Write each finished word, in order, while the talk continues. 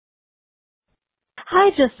Hi,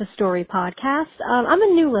 Just a Story podcast. I'm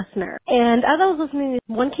a new listener, and as I was listening,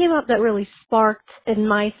 one came up that really sparked in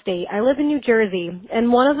my state. I live in New Jersey,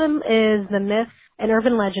 and one of them is the myth and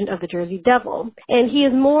urban legend of the Jersey Devil. And he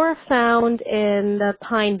is more found in the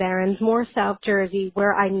Pine Barrens, more South Jersey,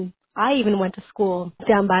 where I even went to school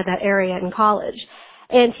down by that area in college.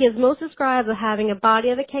 And he is most described as having a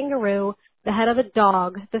body of a kangaroo, the head of a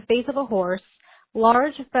dog, the face of a horse,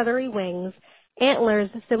 large feathery wings, antlers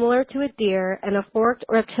similar to a deer, and a forked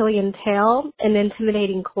reptilian tail and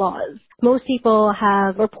intimidating claws. Most people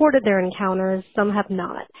have reported their encounters, some have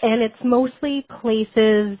not. And it's mostly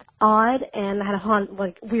places odd and had haunt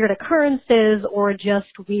like weird occurrences or just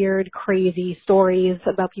weird, crazy stories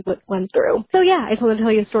about people it went through. So yeah, I just want to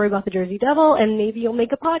tell you a story about the Jersey Devil, and maybe you'll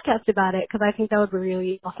make a podcast about it, because I think that would be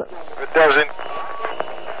really awesome. It doesn't.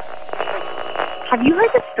 Have you heard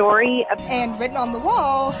the story of... And written on the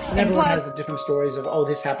wall... And everyone has the different stories of, oh,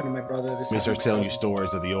 this happened to my brother, this happened to my telling cousin. you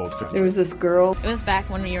stories of the old... There was this girl... It was back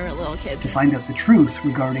when we were little kids. To find out the truth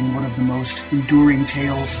regarding one of the most enduring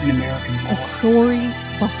tales in American lore. A story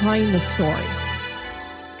behind the story.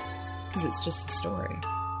 Because it's just a story.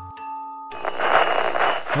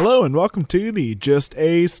 Hello and welcome to the Just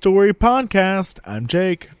a Story podcast. I'm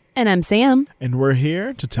Jake. And I'm Sam. And we're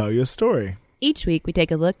here to tell you a story. Each week, we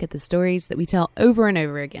take a look at the stories that we tell over and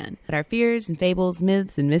over again, what our fears and fables,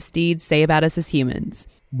 myths and misdeeds say about us as humans.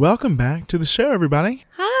 Welcome back to the show, everybody.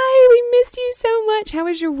 Hi, we missed you so much. How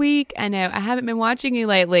was your week? I know, I haven't been watching you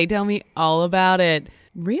lately. Tell me all about it.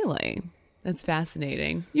 Really? That's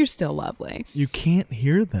fascinating. You're still lovely. You can't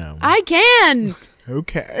hear them. I can!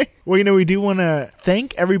 Okay. Well, we do want to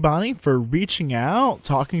thank everybody for reaching out,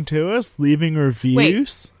 talking to us, leaving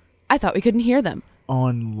reviews. Wait, I thought we couldn't hear them.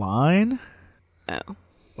 Online. Oh.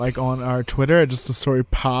 Like on our Twitter at Just a Story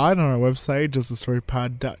Pod, on our website,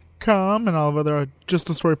 justastorypod.com, and all of other Just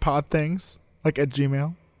a Story Pod things, like at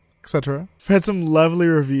Gmail, etc. We've had some lovely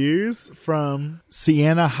reviews from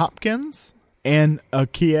Sienna Hopkins and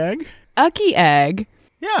Ucky Egg. Ucky Egg?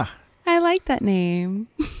 Yeah. I like that name.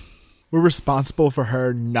 We're responsible for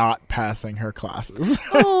her not passing her classes.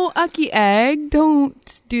 Oh, Ucky Egg,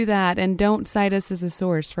 don't do that, and don't cite us as a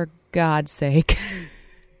source, for God's sake.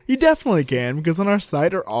 You definitely can, because on our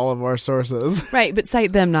site are all of our sources. Right, but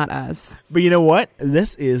cite them, not us. But you know what?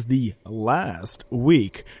 This is the last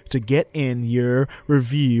week to get in your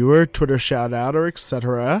review or Twitter shout out or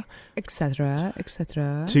etc. Etc.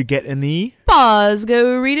 etc. To get in the Pause,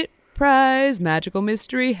 go read it, prize, magical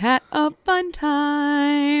mystery hat of fun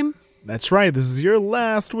time. That's right. This is your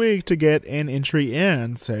last week to get an entry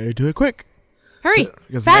in, so do it quick. Hurry,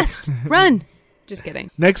 fast, run. Just kidding.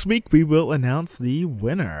 Next week, we will announce the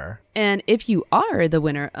winner. And if you are the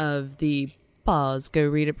winner of the Pause, Go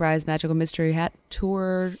Read It Prize Magical Mystery Hat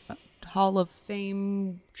Tour Hall of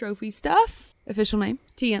Fame trophy stuff, official name,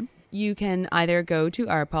 TM, you can either go to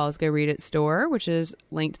our Pause, Go Read It store, which is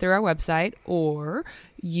linked through our website, or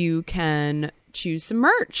you can choose some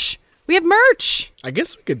merch. We have merch. I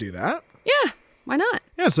guess we could do that. Yeah, why not?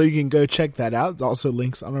 Yeah, so you can go check that out. There's also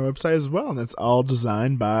links on our website as well, and it's all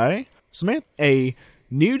designed by Samantha. A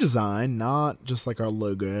new design, not just like our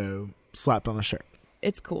logo slapped on a shirt.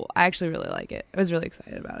 It's cool. I actually really like it. I was really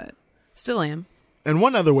excited about it. Still am. And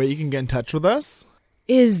one other way you can get in touch with us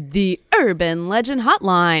is the Urban Legend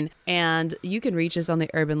Hotline. And you can reach us on the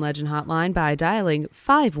Urban Legend Hotline by dialing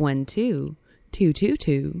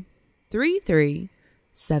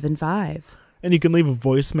 512-222-3375. And you can leave a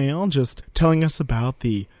voicemail just telling us about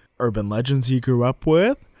the urban legends you grew up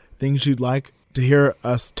with, things you'd like to hear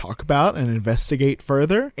us talk about and investigate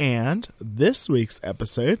further. And this week's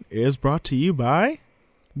episode is brought to you by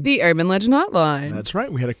the Urban Legend Hotline. That's right.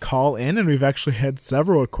 We had a call in, and we've actually had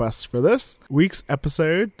several requests for this week's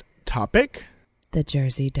episode topic. The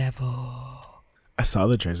Jersey Devil. I saw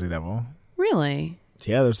the Jersey Devil. Really?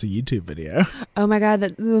 Yeah, there's a YouTube video. Oh my God,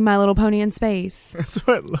 that's My Little Pony in space. That's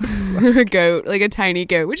what it looks like. A goat, like a tiny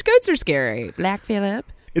goat. Which goats are scary? Black Phillip.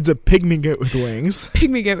 It's a pygmy goat with wings.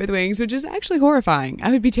 Pygmy goat with wings, which is actually horrifying.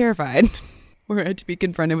 I would be terrified were I to be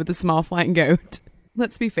confronted with a small flying goat.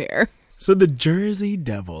 Let's be fair. So the Jersey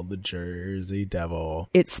Devil, the Jersey Devil.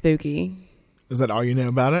 It's spooky. Is that all you know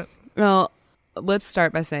about it? Well, let's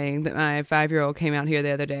start by saying that my 5-year-old came out here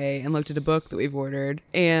the other day and looked at a book that we've ordered,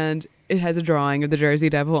 and it has a drawing of the Jersey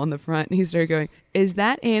Devil on the front, and he started going, is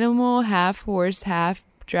that animal half horse, half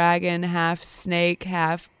dragon, half snake,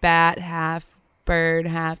 half bat, half bird,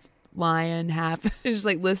 half lion, half just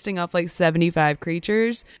like listing off like 75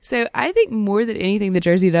 creatures. So I think more than anything, the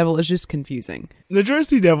Jersey Devil is just confusing. The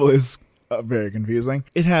Jersey Devil is very confusing.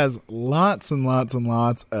 It has lots and lots and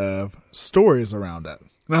lots of stories around it.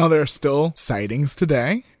 Now, there are still sightings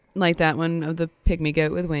today. Like that one of the pygmy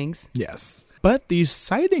goat with wings. Yes. But these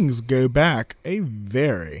sightings go back a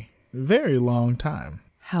very, very long time.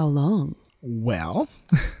 How long? Well,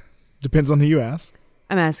 depends on who you ask.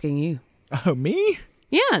 I'm asking you. Oh, me?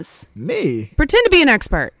 Yes. Me? Pretend to be an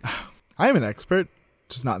expert. I'm an expert,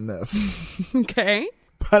 just not in this. Okay.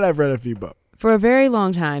 But I've read a few books. For a very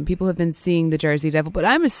long time, people have been seeing the Jersey Devil, but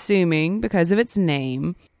I'm assuming, because of its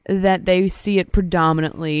name, that they see it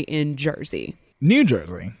predominantly in Jersey. New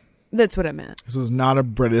Jersey. That's what I meant. This is not a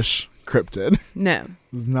British cryptid. No.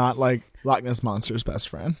 This is not like Loch Ness Monster's best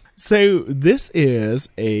friend. So this is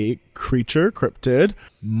a creature cryptid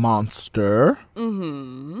monster.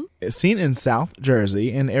 Mm-hmm. It's seen in South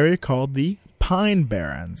Jersey, an area called the Pine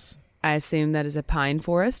Barrens. I assume that is a pine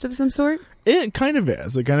forest of some sort? It kind of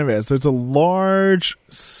is. It kind of is. So it's a large,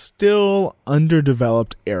 still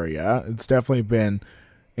underdeveloped area. It's definitely been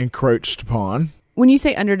encroached upon. When you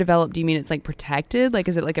say underdeveloped, do you mean it's like protected? Like,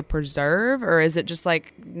 is it like a preserve, or is it just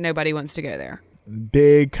like nobody wants to go there?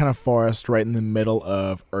 Big kind of forest right in the middle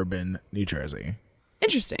of urban New Jersey.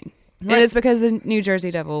 Interesting. Right. And it's because the New Jersey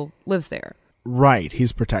Devil lives there. Right.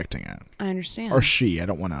 He's protecting it. I understand. Or she. I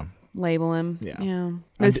don't want to label him. Yeah.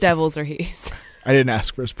 Most devils are he's. I didn't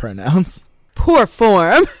ask for his pronouns. Poor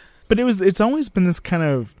form. But it's always been this kind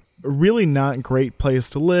of really not great place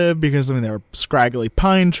to live because, there are scraggly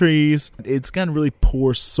pine trees. It's got really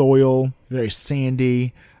poor soil, very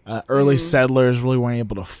sandy. Early settlers really weren't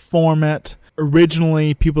able to form it.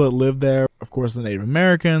 Originally, people that lived there, of course, the Native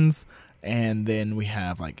Americans. And then we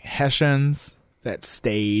have like Hessians that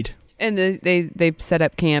stayed. And they set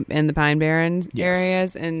up camp in the Pine Barrens Yes.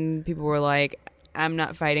 areas, and people were like, I'm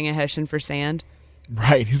not fighting a Hessian for sand.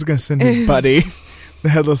 Right. He's going to send his buddy, the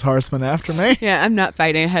Headless Horseman, after me. Yeah, I'm not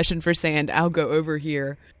fighting a Hessian for sand. I'll go over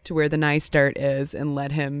here to where the nice dirt is and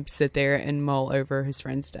let him sit there and mull over his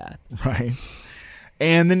friend's death. Right.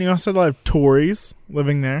 And then you also have Tories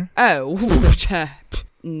living there. Oh,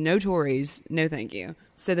 no Tories. No, thank you.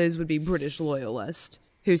 So those would be British loyalists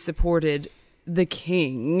who supported the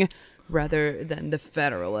king rather than the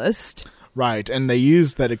Federalist. Right. And they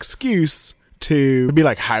used that excuse to be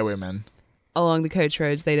like highwaymen. Along the coach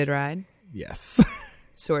roads they did ride. Yes.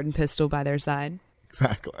 Sword and pistol by their side.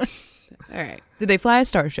 Exactly. All right. Did they fly a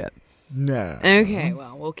starship? No. Okay,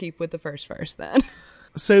 well, we'll keep with the first then.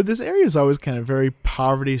 So this area is always kind of very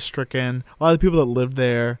poverty-stricken. A lot of the people that lived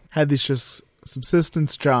there had these just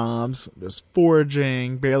subsistence jobs, just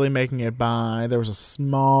foraging, barely making it by. There was a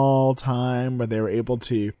small time where they were able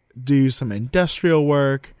to do some industrial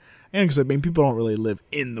work. And because, people don't really live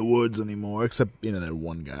in the woods anymore, except, that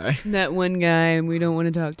one guy. That one guy, and we don't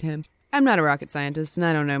want to talk to him. I'm not a rocket scientist, and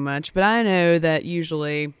I don't know much, but I know that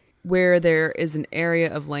usually where there is an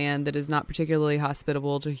area of land that is not particularly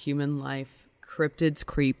hospitable to human life, cryptids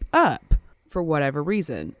creep up for whatever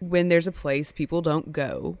reason. When there's a place people don't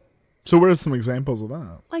go. So what are some examples of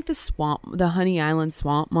that? Like the swamp, the Honey Island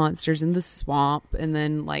swamp monsters in the swamp. And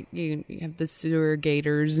then like you have the sewer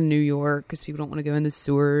gators in New York because people don't want to go in the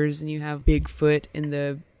sewers. And you have Bigfoot in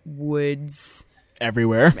the woods.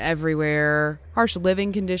 Everywhere. Harsh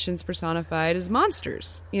living conditions personified as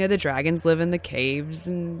monsters. The dragons live in the caves.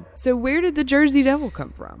 And so where did the Jersey Devil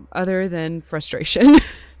come from other than frustration?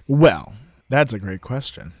 Well, that's a great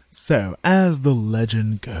question. So as the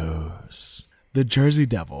legend goes, the Jersey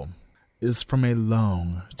Devil is from a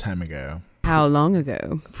long time ago. How long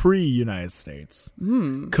ago? Pre-United States.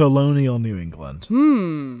 Colonial New England.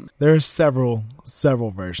 There are several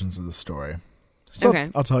versions of the story. So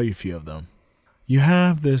Okay. I'll tell you a few of them. You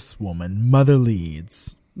have this woman, Mother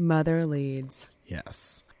Leeds. Mother Leeds.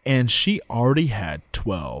 Yes. And she already had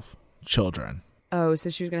 12 children. Oh,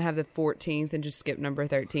 so she was going to have the 14th and just skip number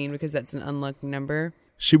 13 because that's an unlucky number?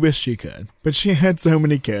 She wished she could. But she had so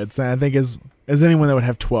many kids, and I think as anyone that would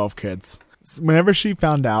have 12 kids, whenever she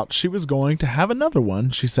found out she was going to have another one,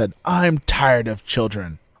 she said, I'm tired of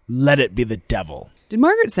children. Let it be the devil. Did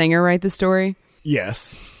Margaret Sanger write the story?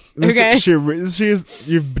 Yes. Okay.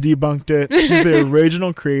 You've debunked it. She's the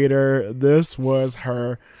original creator. This was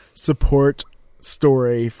her support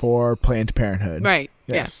story for Planned Parenthood. Right.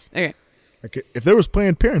 Yes. Yeah. Okay. Like, if there was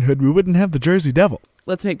Planned Parenthood, we wouldn't have the Jersey Devil.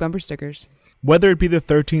 Let's make bumper stickers. Whether it be the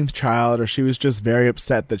 13th child, or she was just very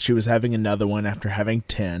upset that she was having another one after having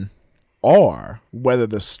 10, or whether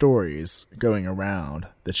the stories going around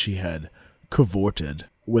that she had cavorted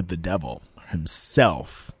with the devil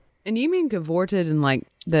himself. And you mean cavorted in like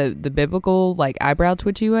the biblical like eyebrow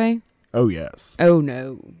twitchy way? Oh, yes. Oh,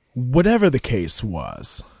 no. Whatever the case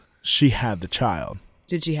was, she had the child.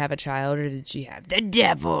 Did she have a child or did she have the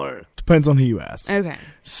devil? Depends on who you ask. Okay.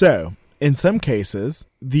 So, in some cases,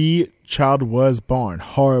 the child was born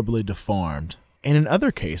horribly deformed And in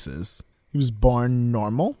other cases, he was born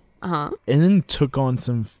normal. Uh-huh. And then took on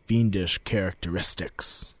some fiendish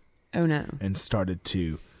characteristics. Oh, no. And started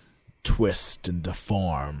to twist and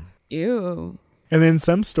deform. Ew. And then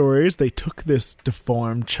some stories, they took this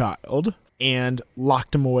deformed child and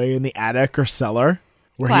locked him away in the attic or cellar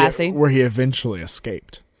where he eventually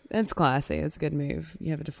escaped. That's classy. That's a good move.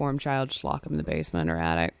 You have a deformed child, just lock him in the basement or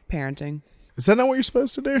attic. Parenting. Is that not what you're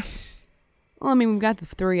supposed to do? Well, I mean, we've got the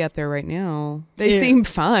 3 up there right now. They seem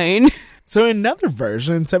fine. So in another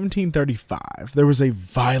version, in 1735, there was a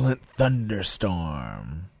violent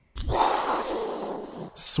thunderstorm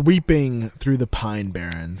sweeping through the Pine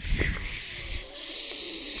Barrens.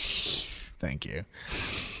 Thank you.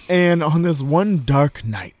 And on this one dark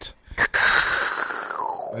night...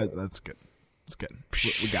 That's good. That's good.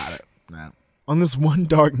 We got it. No. On this one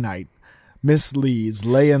dark night, Miss Leeds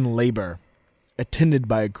lay in labor, attended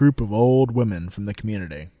by a group of old women from the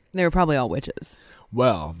community. They were probably all witches.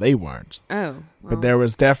 Well, they weren't. Oh. Well. But there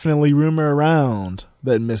was definitely rumor around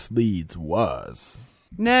that Miss Leeds was.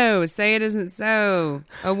 No, say it isn't so.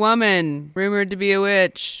 A woman rumored to be a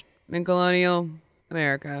witch in colonial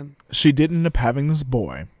America. She did end up having this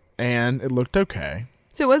boy, and it looked okay.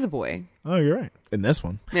 So it was a boy. Oh, you're right. In this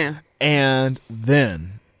one. Yeah. And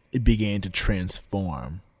then it began to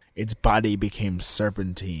transform. Its body became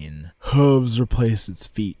serpentine. Hooves replaced its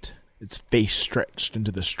feet. Its face stretched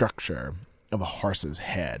into the structure of a horse's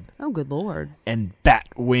head. Oh, good Lord. And bat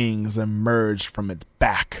wings emerged from its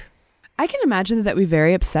back. I can imagine that would be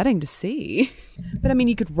very upsetting to see. But I mean,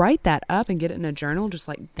 you could write that up and get it in a journal just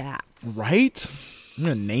like that. Right? I'm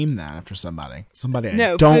going to name that after somebody. Somebody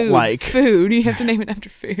I don't food. like. Food. You have to name it after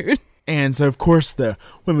food. And so, of course, the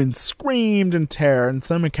women screamed in terror. And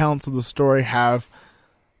some accounts of the story have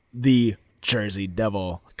the Jersey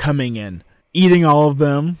Devil coming and eating all of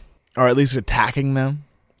them, or at least attacking them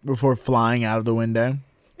before flying out of the window.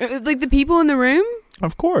 Like the people in the room?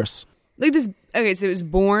 Of course. Like this. Okay, so it was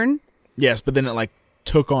born. Yes, but then it like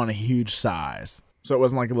took on a huge size. So it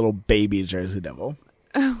wasn't like a little baby Jersey Devil.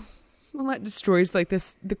 Oh, well, that destroys like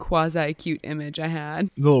the quasi-cute image I had.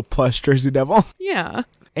 The little plush Jersey Devil. Yeah.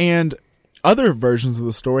 And other versions of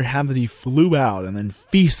the story have that he flew out and then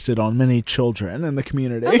feasted on many children in the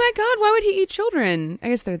community. Oh my God, why would he eat children? I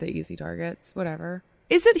guess they're the easy targets. Whatever.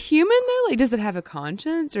 Is it human though? Like, does it have a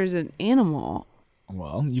conscience or is it an animal?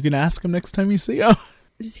 Well, you can ask him next time you see him.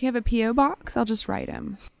 Does he have a P.O. box? I'll just write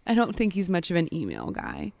him. I don't think he's much of an email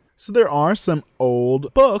guy. So there are some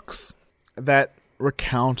old books that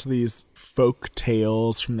recount these folk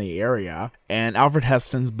tales from the area. And Alfred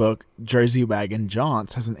Heston's book, Jersey Wagon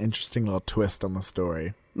Jaunts, has an interesting little twist on the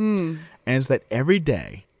story. And it's that every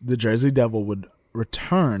day, the Jersey Devil would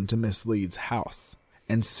return to Miss Leeds' house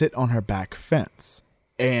and sit on her back fence.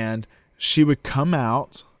 And she would come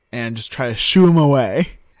out and just try to shoo him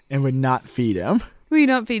away and would not feed him. Well, you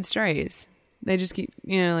don't feed strays. They just keep,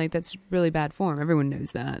 like that's really bad form. Everyone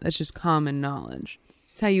knows that. That's just common knowledge.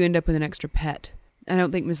 It's how you end up with an extra pet. I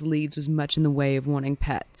don't think Miss Leeds was much in the way of wanting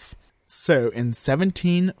pets. So in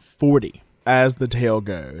 1740, as the tale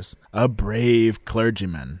goes, a brave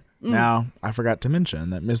clergyman. Now, I forgot to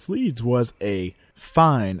mention that Miss Leeds was a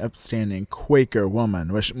fine, upstanding Quaker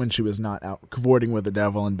woman when she was not out cavorting with the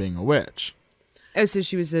devil and being a witch. Oh, so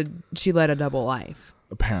she led a double life.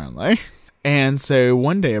 Apparently. And so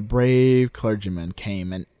one day a brave clergyman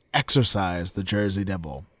came and exorcised the Jersey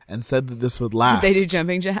Devil and said that this would last. Did they do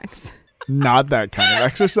jumping jacks? Not that kind of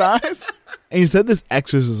exercise. And he said this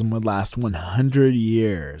exorcism would last 100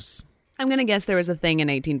 years. I'm going to guess there was a thing in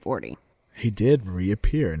 1840. He did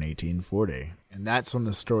reappear in 1840. And that's when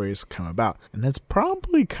the stories come about. And that's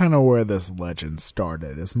probably kind of where this legend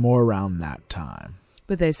started. It's more around that time.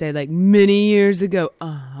 But they say like many years ago,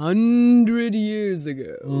 100 years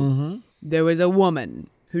ago, there was a woman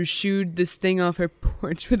who shooed this thing off her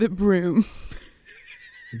porch with a broom.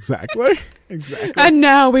 Exactly. Exactly. And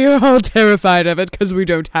now we are all terrified of it because we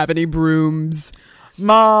don't have any brooms.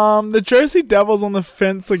 Mom, the Jersey Devil's on the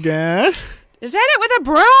fence again. Just hit it with a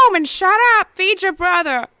broom and shut up. Feed your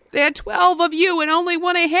brother. There are 12 of you and only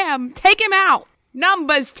one of him. Take him out.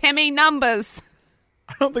 Numbers, Timmy, numbers.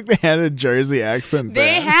 I don't think they had a Jersey accent They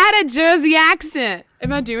then. had a Jersey accent.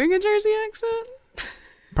 Am I doing a Jersey accent?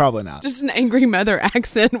 Probably not. Just an angry mother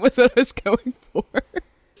accent was what I was going for.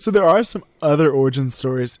 So there are some other origin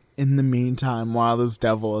stories in the meantime while this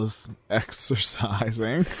devil is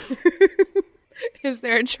exercising. Is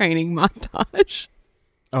there a training montage?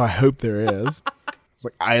 Oh, I hope there is. It's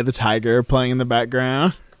like Eye of the Tiger playing in the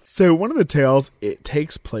background. So one of the tales, it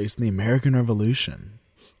takes place in the American Revolution.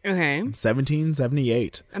 Okay. In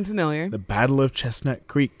 1778, I'm familiar. the Battle of Chestnut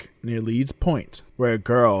Creek near Leeds Point, where a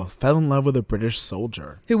girl fell in love with a British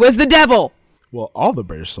soldier. Who was the devil? Well, all the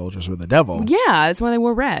British soldiers were the devil. Yeah, that's why they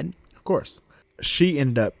wore red. Of course. She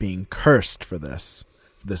ended up being cursed for this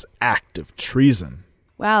act of treason.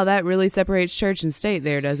 Wow, that really separates church and state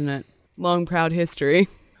there, doesn't it? Long, proud history.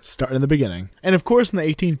 Starting in the beginning. And of course, in the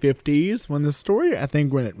 1850s, when the story, I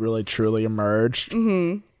think when it really truly emerged,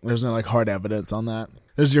 there's no like hard evidence on that.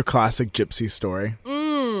 There's your classic gypsy story.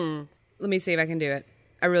 Let me see if I can do it.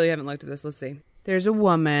 I really haven't looked at this. Let's see. There's a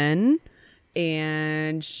woman,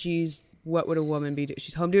 and she's, what would a woman be doing?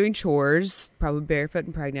 She's home doing chores, probably barefoot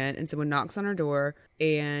and pregnant, and someone knocks on her door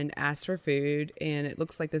and asks for food, and it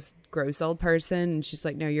looks like this gross old person, and she's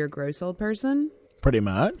like, no, you're a gross old person. Pretty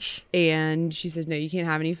much. And she says, no, you can't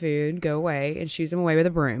have any food. Go away. And shooes him away with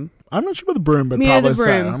a broom. I'm not sure about the broom, but Yeah, probably the broom.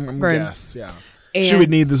 so. I'm going to Broom. guess, yeah. And She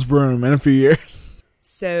would need this broom in a few years.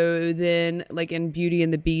 so then, like in Beauty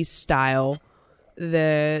and the Beast style,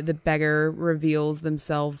 the beggar reveals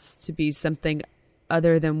themselves to be something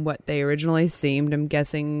other than what they originally seemed. I'm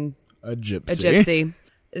guessing A gypsy. a gypsy.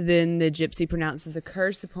 Then the gypsy pronounces a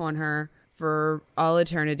curse upon her for all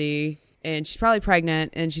eternity. And she's probably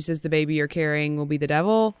pregnant. And she says the baby you're carrying will be the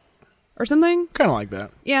devil or something. Kind of like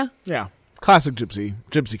that. Yeah. Yeah. Classic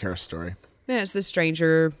gypsy curse story. Yeah, it's the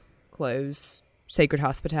stranger clothes, sacred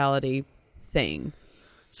hospitality thing.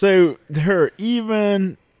 So there are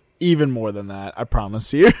even more than that, I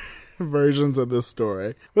promise you, versions of this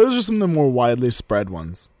story. But those are some of the more widely spread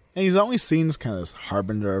ones. And he's always seen as kind of this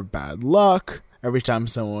harbinger of bad luck. Every time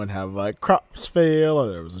someone would have like crops fail, or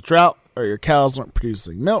there was a drought, or your cows weren't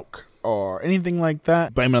producing milk, or anything like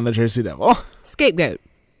that, blame it on the Jersey Devil. Scapegoat.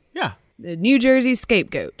 Yeah. The New Jersey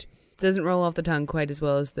scapegoat. Doesn't roll off the tongue quite as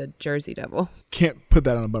well as the Jersey Devil. Can't put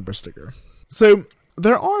that on a bumper sticker. So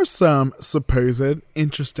there are some supposed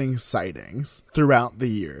interesting sightings throughout the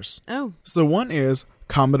years. Oh. So one is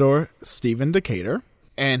Commodore Stephen Decatur,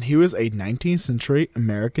 and he was a 19th century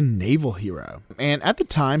American naval hero. And at the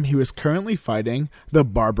time, he was currently fighting the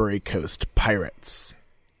Barbary Coast pirates.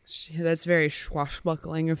 That's very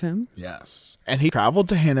swashbuckling of him. Yes. And he traveled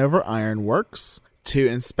to Hanover Iron Works to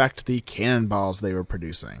inspect the cannonballs they were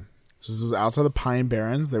producing. So this was outside the Pine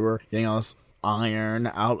Barrens. They were getting all this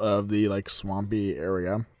iron out of the like swampy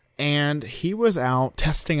area. And he was out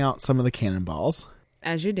testing out some of the cannonballs.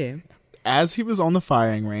 As you do. As he was on the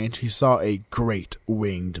firing range, he saw a great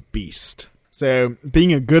winged beast. So,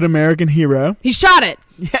 being a good American hero... He shot it!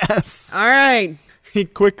 Yes! All right. He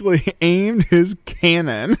quickly aimed his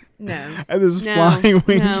cannon at this flying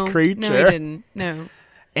winged creature. No, he didn't. No.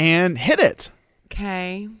 And hit it.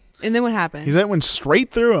 Okay. And then what happened? He said it went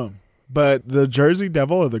straight through him. But the Jersey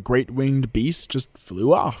Devil, or the great winged beast, just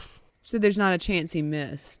flew off. So there's not a chance he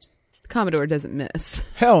missed. The Commodore doesn't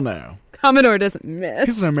miss. Hell no. Commodore doesn't miss.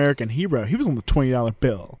 He's an American hero. He was on the $20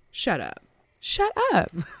 bill. Shut up. Shut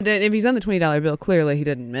up. Then if he's on the $20 bill, clearly he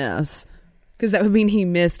didn't miss. Because that would mean he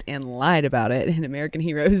missed and lied about it. And American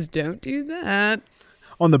heroes don't do that.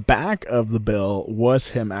 On the back of the bill was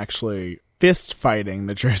him actually fist fighting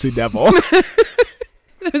the Jersey Devil.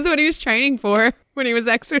 That was what he was training for when he was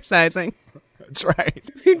exercising. That's right.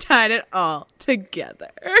 Who tied it all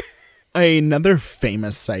together. Another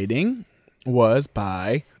famous sighting was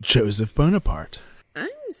by Joseph Bonaparte. I'm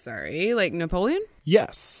sorry, like Napoleon?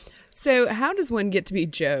 Yes. So how does one get to be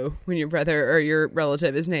Joe when your brother or your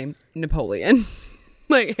relative is named Napoleon?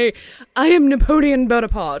 Like, hey, I am Napoleon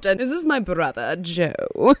Bonaparte, and this is my brother,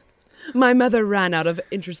 Joe. My mother ran out of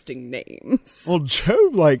interesting names. Well, Joe,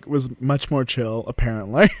 was much more chill,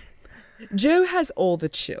 apparently. Joe has all the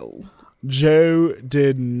chill. Joe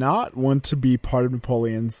did not want to be part of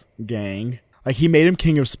Napoleon's gang. He made him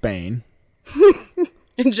king of Spain.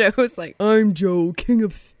 And Joe was like, I'm Joe, king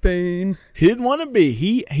of Spain. He didn't want to be.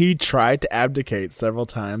 He tried to abdicate several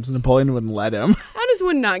times. Napoleon wouldn't let him. How does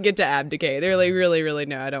one not get to abdicate? They're like, really, really,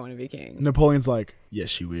 no, I don't want to be king. Napoleon's like,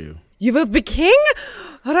 yes, you will. You will be king,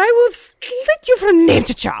 or I will slit you from nave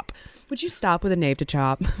to chop. Would you stop with a nave to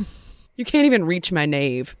chop? You can't even reach my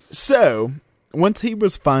nave. So, once he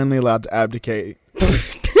was finally allowed to abdicate,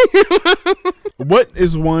 what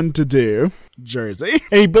is one to do? Jersey.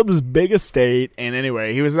 And he built this big estate, and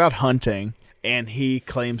anyway, he was out hunting, and he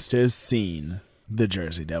claims to have seen the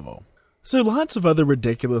Jersey Devil. So lots of other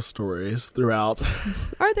ridiculous stories throughout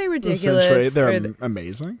Are they the ridiculous? century. They're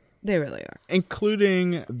amazing. They really are.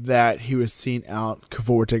 Including that he was seen out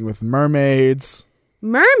cavorting with mermaids.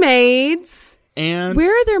 Mermaids? And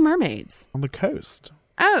Where are there mermaids? on the coast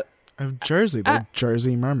Oh, of Jersey. They're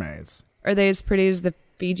Jersey mermaids. are they as pretty as the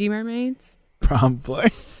Fiji mermaids?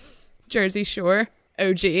 Probably. Jersey Shore.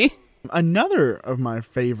 OG. Another of my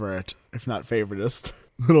favorite, if not favoritist,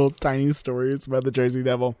 little tiny stories about the Jersey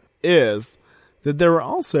Devil is that there were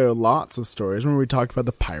also lots of stories when we talked about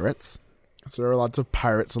the pirates. So there were lots of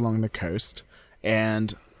pirates along the coast.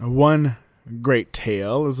 And one great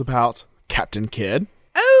tale is about Captain Kidd.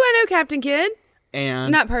 Oh, I know Captain Kidd.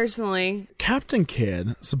 And not personally. Captain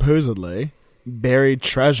Kidd supposedly buried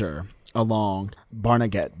treasure along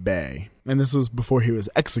Barnegat Bay. And this was before he was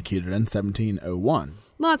executed in 1701.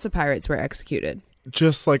 Lots of pirates were executed.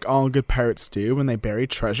 Just like all good pirates do, when they bury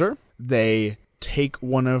treasure, they take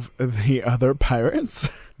one of the other pirates,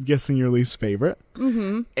 guessing your least favorite,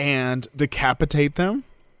 and decapitate them,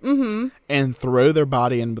 and throw their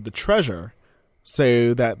body into the treasure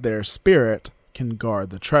so that their spirit can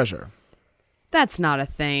guard the treasure. That's not a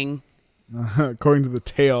thing. According to the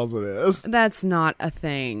tales, it is. That's not a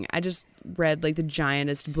thing. I just read like the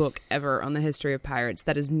giantest book ever on the history of pirates.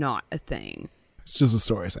 That is not a thing. It's just a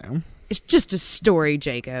story, Sam. It's just a story,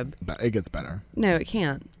 Jacob. But it gets better. No, it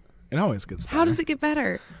can't. It always gets better. How does it get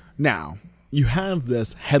better? Now, you have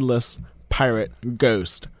this headless pirate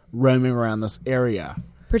ghost roaming around this area.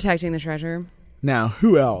 Protecting the treasure. Now,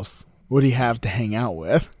 who else would he have to hang out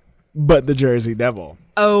with but the Jersey Devil?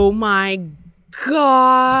 Oh my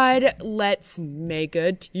God. Let's make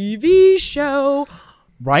a TV show.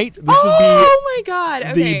 Right? This would be oh my God.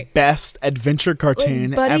 Okay. the best adventure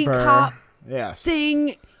cartoon buddy ever. Cop yes.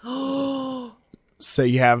 thing. So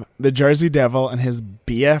you have the Jersey Devil and his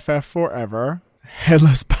BFF forever,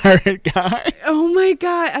 headless pirate guy. Oh my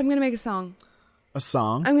God. I'm going to make a song. A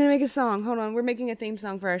song? I'm going to make a song. Hold on. We're making a theme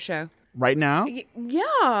song for our show. Right now?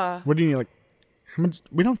 Yeah. What do you need? Like, how much?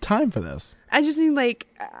 We don't have time for this. I just need like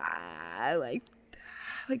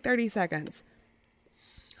 30 seconds.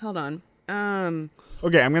 Hold on.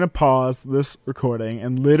 Okay, I'm going to pause this recording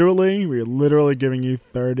and we're literally giving you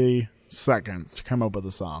 30 seconds to come up with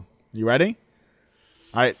a song. You ready?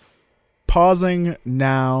 All right. Pausing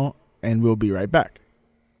now and we'll be right back.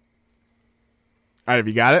 All right, have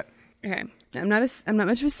you got it? Okay. I'm not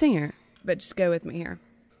much of a singer, but just go with me here.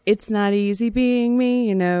 It's not easy being me,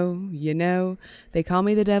 you know. They call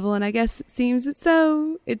me the devil and I guess it seems it's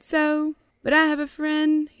so. But I have a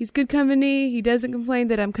friend, he's good company, he doesn't complain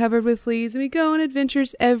that I'm covered with fleas, and we go on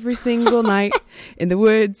adventures every single night in the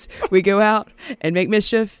woods. We go out and make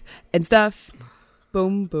mischief and stuff.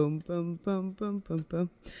 Boom, boom, boom, boom, boom, boom, boom.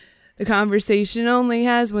 The conversation only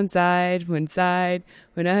has one side.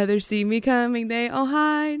 When others see me coming, they all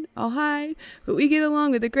hide. But we get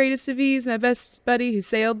along with the greatest of ease, my best buddy who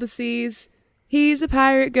sailed the seas. He's a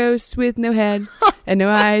pirate ghost with no head and no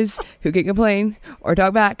eyes who can complain or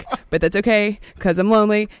talk back. But that's okay, because I'm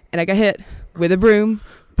lonely and I got hit with a broom.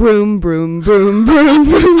 Broom, broom, broom, broom,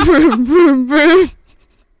 broom, broom, broom,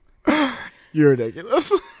 broom. You're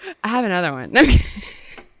ridiculous. I have another one. Okay.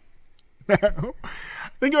 No.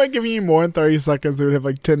 Think about giving you more than 30 seconds, it would have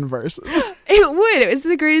like 10 verses. It would. It was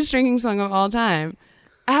the greatest drinking song of all time.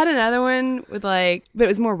 I had another one with but it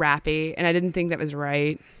was more rappy, and I didn't think that was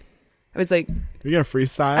right. I was like, You're gonna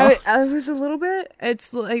freestyle? I was a little bit.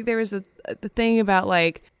 It's like there was the thing about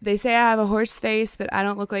they say I have a horse face, but I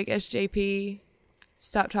don't look like SJP.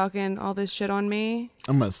 Stop talking all this shit on me.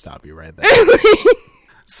 I'm gonna stop you right there.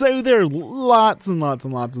 So there are lots and lots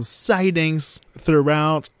and lots of sightings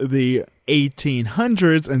throughout the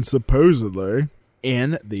 1800s and supposedly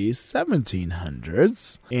in the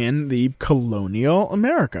 1700s in the colonial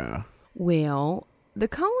America. Well, the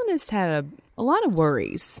colonists had a lot of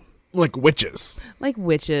worries. Like witches.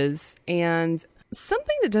 And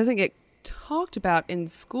something that doesn't get talked about in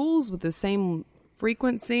schools with the same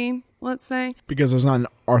frequency, let's say. Because there's not an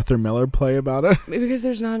Arthur Miller play about it.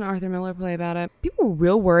 People were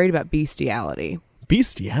real worried about bestiality.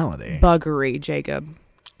 Bestiality? Buggery, Jacob.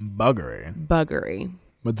 Buggery?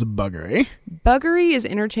 What's a buggery? Buggery is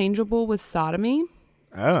interchangeable with sodomy.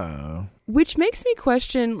 Oh. Which makes me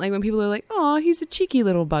question, when people are like, oh, he's a cheeky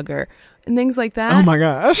little bugger, and things like that. Oh my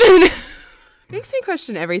gosh. Makes me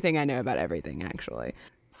question everything I know about everything, actually.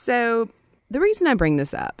 So the reason I bring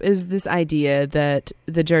this up is this idea that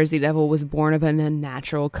the Jersey Devil was born of an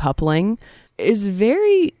unnatural coupling is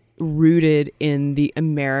very rooted in the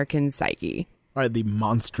American psyche. Right, the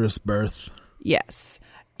monstrous birth. Yes.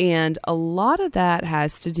 And a lot of that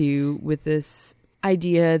has to do with this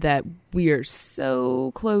idea that we are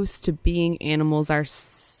so close to being animals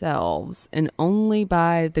ourselves, and only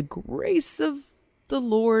by the grace of the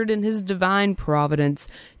Lord and his divine providence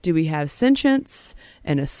do we have sentience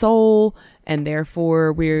and a soul, and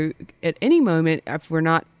therefore we're at any moment, if we're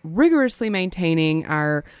not rigorously maintaining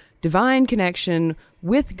our divine connection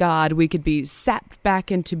with God, we could be sapped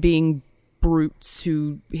back into being brutes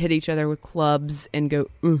who hit each other with clubs and go,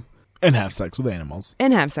 And have sex with animals.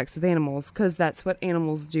 And have sex with animals, because that's what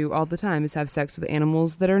animals do all the time, is have sex with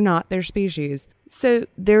animals that are not their species. So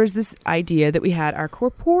there was this idea that we had our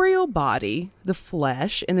corporeal body, the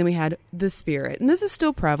flesh, and then we had the spirit. And this is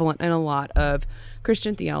still prevalent in a lot of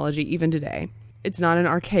Christian theology even today. It's not an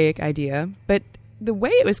archaic idea, but the way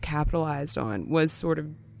it was capitalized on was sort of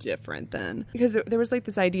different then. Because there was like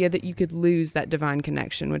this idea that you could lose that divine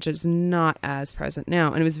connection, which is not as present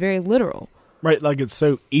now. And it was very literal. Right, like it's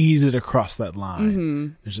so easy to cross that line. Mm-hmm.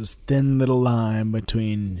 There's this thin little line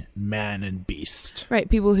between man and beast. Right,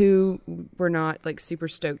 people who were not like super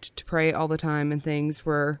stoked to pray all the time and things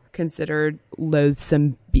were considered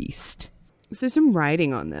loathsome beast. So some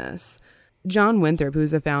writing on this. John Winthrop,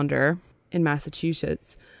 who's a founder in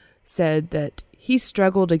Massachusetts, said that he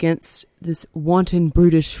struggled against this wanton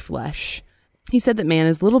brutish flesh. He said that man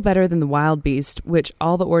is little better than the wild beast, which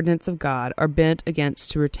all the ordinance of God are bent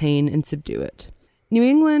against to retain and subdue it. New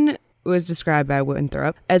England was described by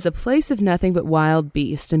Winthrop as a place of nothing but wild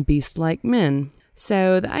beasts and beast-like men.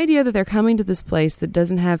 So the idea that they're coming to this place that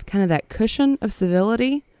doesn't have kind of that cushion of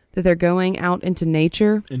civility, that they're going out into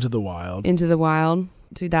nature. Into the wild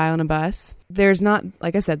to die on a bus. There's not,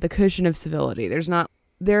 like I said, the cushion of civility.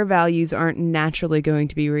 Their values aren't naturally going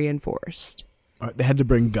to be reinforced. They had to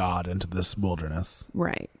bring God into this wilderness.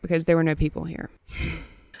 Right, because there were no people here.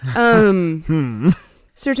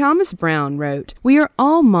 Sir Thomas Browne wrote, "We are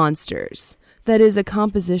all monsters. That is a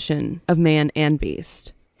composition of man and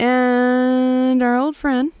beast." And our old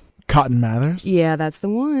friend, Cotton Mathers? Yeah, that's the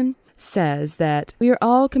one. Says that we are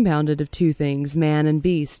all compounded of two things, man and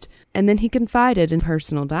beast. And then he confided in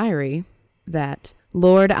personal diary that,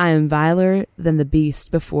 "Lord, I am viler than the beast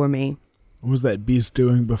before me." What was that beast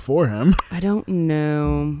doing before him? I don't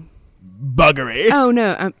know. Buggery. Oh,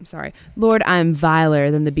 no, I'm sorry. "Lord, I am viler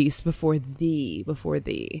than the beast before thee.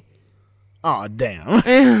 Aw, damn.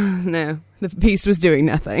 No, the beast was doing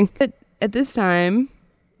nothing. But at this time,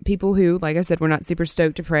 people who, like I said, were not super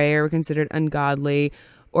stoked to pray or were considered ungodly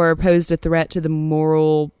or posed a threat to the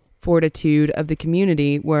moral fortitude of the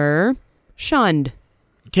community were shunned.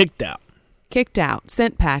 Kicked out,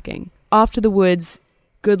 sent packing, off to the woods.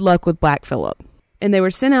 Good luck with Black Phillip. And they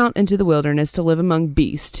were sent out into the wilderness to live among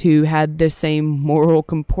beasts who had the same moral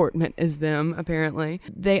comportment as them, apparently.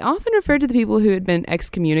 They often referred to the people who had been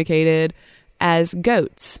excommunicated as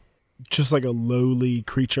goats. Just like a lowly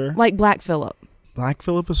creature? Like Black Phillip. Black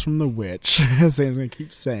Phillip is from The Witch. Sam's going to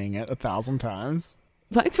keep saying it 1,000 times.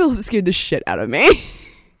 Black Phillip scared the shit out of me.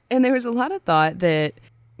 And there was a lot of thought that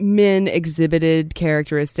men exhibited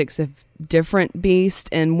characteristics of different beasts,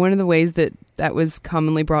 and one of the ways that was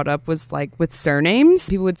commonly brought up was like with surnames.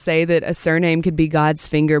 People would say that a surname could be God's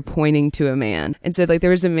finger pointing to a man. And so like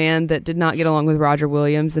there was a man that did not get along with Roger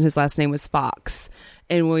Williams, and his last name was Fox.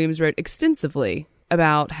 And Williams wrote extensively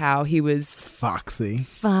about how he was foxy,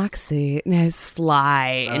 no,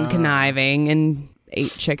 sly and conniving and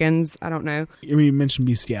ate chickens. I don't know. I mean, you mentioned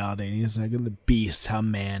bestiality, and he's like, in the beast, how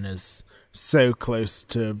man is so close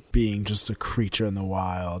to being just a creature in the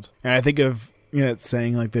wild. And I think of, it's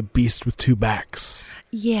saying like the beast with two backs.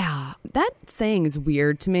 Yeah, that saying is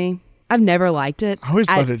weird to me. I've never liked it. I always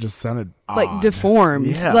thought it just sounded like odd. Deformed.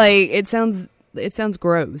 Yeah. Like it sounds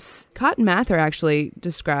gross. Cotton Mather actually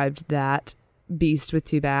described that beast with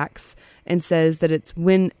two backs and says that it's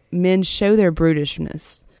when men show their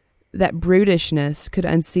brutishness. That brutishness could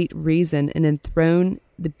unseat reason and enthrone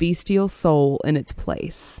the bestial soul in its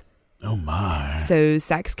place. Oh my. So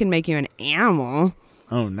sex can make you an animal.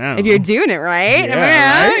 Oh no. If you're doing it right.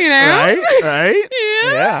 Yeah, right, you know? Right?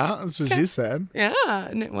 Yeah. That's what you said. Yeah.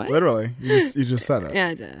 No, what? Literally. You just said it. Yeah,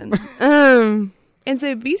 I did. And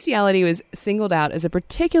so bestiality was singled out as a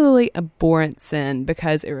particularly abhorrent sin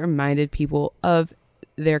because it reminded people of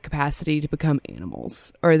their capacity to become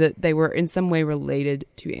animals, or that they were in some way related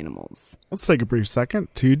to animals. Let's take a brief second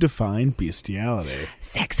to define bestiality.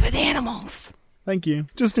 Sex with animals. Thank you.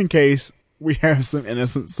 Just in case we have some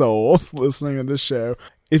innocent souls listening to this show.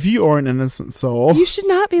 If you are an innocent soul, you should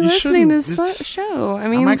not be listening to this show. I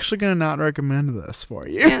mean, I'm actually going to not recommend this for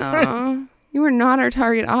you. Yeah. You are not our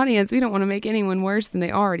target audience. We don't want to make anyone worse than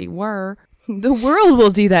they already were. The world will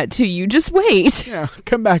do that to you. Just wait. Yeah,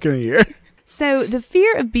 come back in a year. So the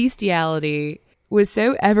fear of bestiality was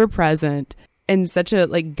so ever present and such a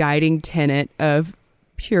guiding tenet of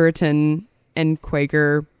Puritan and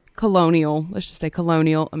Quaker colonial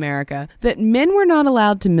America that men were not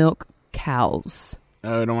allowed to milk cows.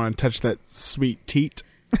 Oh, I don't want to touch that sweet teat.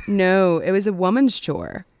 No, it was a woman's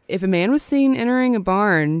chore. If a man was seen entering a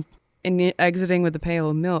barn and exiting with a pail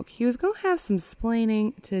of milk, he was going to have some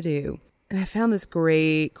splaining to do. And I found this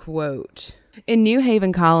great quote. In New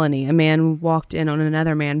Haven Colony, a man walked in on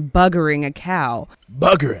another man buggering a cow.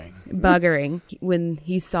 Buggering. When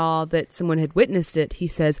he saw that someone had witnessed it, he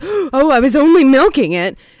says, "Oh, I was only milking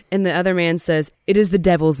it." And the other man says, "It is the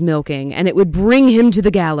devil's milking, and it would bring him to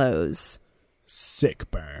the gallows." Sick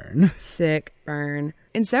burn. Sick burn.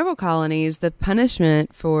 In several colonies, the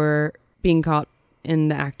punishment for being caught in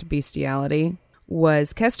the act of bestiality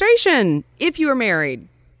was castration if you were married.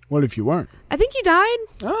 What if you weren't? I think you died.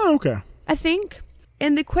 Oh, okay. I think.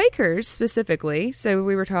 And the Quakers specifically, so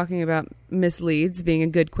we were talking about Miss Leeds being a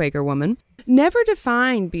good Quaker woman, never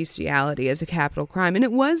defined bestiality as a capital crime, and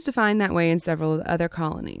it was defined that way in several of the other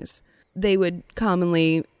colonies. They would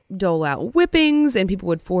commonly dole out whippings, and people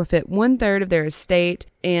would forfeit 1/3 of their estate,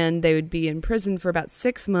 and they would be in prison for about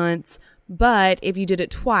 6 months. But if you did it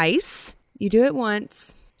twice, you do it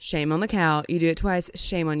once, shame on the cow. You do it twice,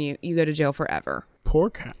 shame on you. You go to jail forever. Poor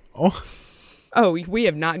cow. Oh, we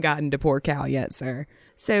have not gotten to poor cow yet, sir.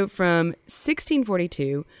 So from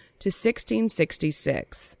 1642 to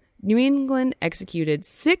 1666, New England executed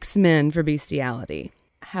 6 men for bestiality.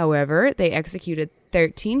 However, they executed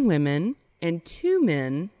 13 women and 2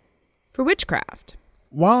 men for witchcraft.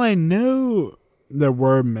 While I know there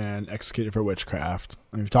were men executed for witchcraft,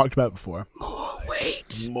 and we've talked about it before.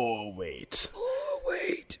 More weight.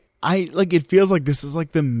 It feels like this is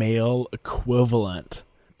like the male equivalent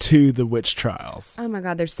to the witch trials. Oh my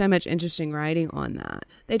God, there's so much interesting writing on that.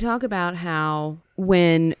 They talk about how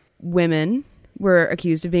when women were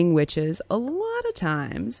accused of being witches, a lot of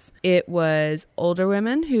times it was older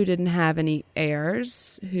women who didn't have any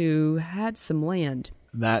heirs who had some land.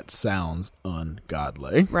 That sounds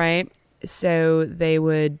ungodly. Right? So they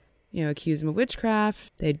would, accuse them of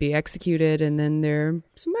witchcraft. They'd be executed, and then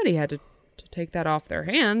somebody had to take that off their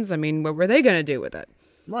hands. I mean, what were they going to do with it?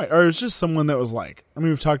 Right, or it's just someone that was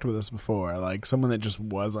we've talked about this before, someone that just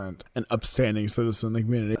wasn't an upstanding citizen in the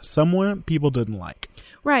community. Someone people didn't like.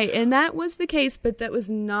 Right, and that was the case, but that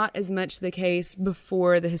was not as much the case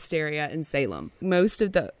before the hysteria in Salem. Most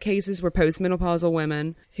of the cases were postmenopausal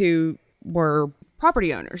women who were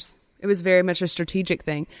property owners. It was very much a strategic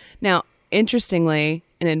thing. Now, interestingly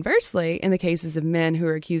and inversely, in the cases of men who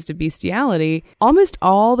were accused of bestiality, almost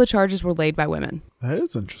all the charges were laid by women. That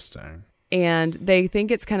is interesting. And they think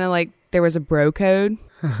it's kind of like there was a bro code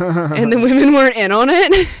and the women weren't in on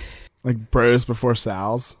it. Like bros before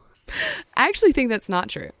sows? I actually think that's not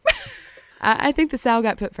true. I think the sow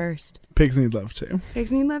got put first. Pigs need love too.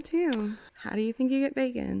 Pigs need love too. How do you think you get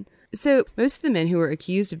bacon? So most of the men who were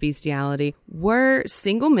accused of bestiality were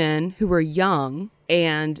single men who were young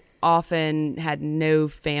and often had no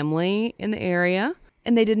family in the area,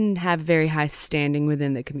 and they didn't have very high standing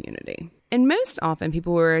within the community. And most often,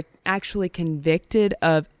 people were actually convicted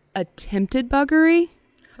of attempted buggery.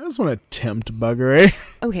 I just want to attempt buggery.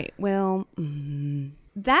 Okay, well,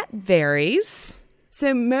 that varies.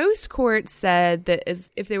 So most courts said that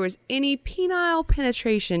if there was any penile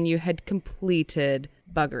penetration, you had completed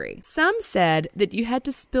buggery. Some said that you had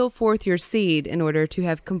to spill forth your seed in order to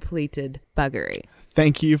have completed buggery.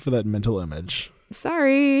 Thank you for that mental image.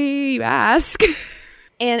 Sorry, you ask.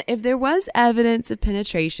 And if there was evidence of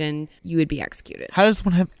penetration, you would be executed. How does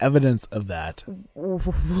one have evidence of that?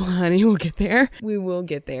 Honey, we'll get there. We will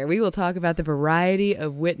get there. We will talk about the variety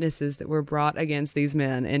of witnesses that were brought against these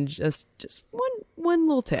men in just one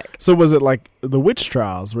little tick. So was it like the witch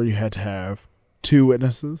trials where you had to have 2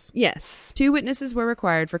 witnesses? Yes. 2 witnesses were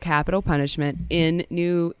required for capital punishment in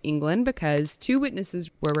New England because 2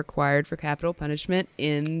 witnesses were required for capital punishment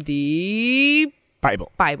in the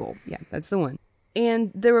Bible. Yeah, that's the one.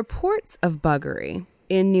 And the reports of buggery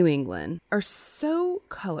in New England are so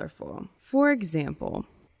colorful. For example,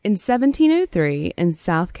 in 1703 in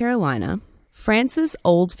South Carolina, Francis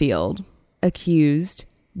Oldfield accused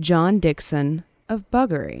John Dickson of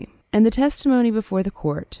buggery. And the testimony before the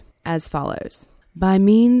court as follows. By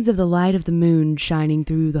means of the light of the moon shining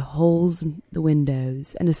through the holes in the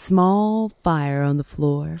windows and a small fire on the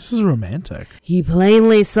floor. This is romantic. He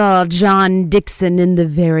plainly saw John Dickson in the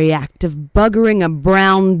very act of buggering a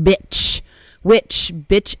brown bitch, which,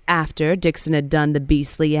 bitch after Dickson had done the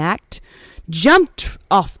beastly act, jumped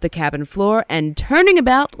off the cabin floor and turning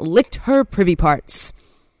about licked her privy parts.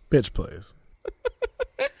 Bitch, please.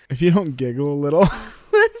 If you don't giggle a little.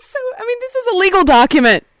 This is a legal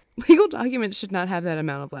document. Legal documents should not have that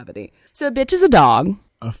amount of levity. So a bitch is a dog.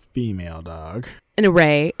 A female dog. An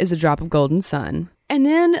array is a drop of golden sun. And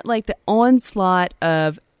then, the onslaught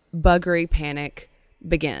of buggery panic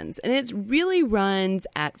begins. And it really runs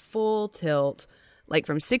at full tilt,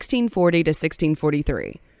 from 1640 to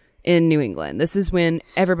 1643. in New England. This is when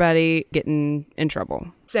everybody getting in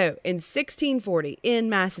trouble. So in 1640 in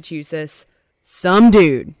Massachusetts, some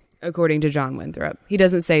dude, according to John Winthrop, he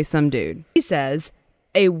doesn't say some dude. He says,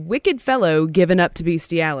 a wicked fellow given up to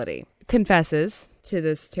bestiality, confesses to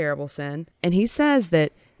this terrible sin. And he says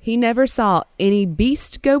that he never saw any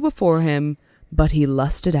beast go before him, but he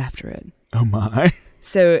lusted after it. Oh my.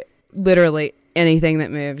 So literally anything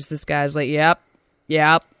that moves, this guy's like, yep.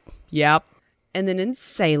 And then in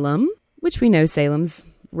Salem, which we know Salem's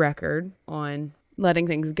record on letting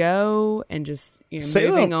things go and just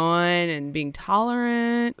moving on and being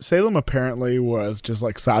tolerant. Salem apparently was just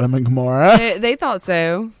like Sodom and Gomorrah. They thought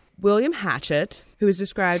so. William Hatchett, who was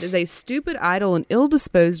described as a stupid, idle, and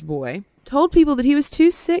ill-disposed boy, told people that he was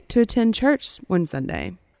too sick to attend church one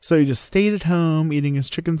Sunday. So he just stayed at home eating his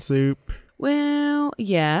chicken soup. Well,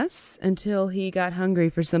 yes, until he got hungry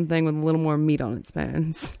for something with a little more meat on its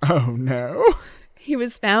bones. Oh, no. He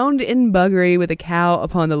was found in buggery with a cow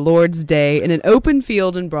upon the Lord's Day in an open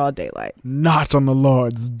field in broad daylight. Not on the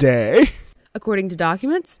Lord's Day. According to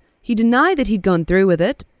documents, he denied that he'd gone through with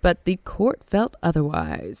it, but the court felt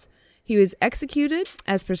otherwise. He was executed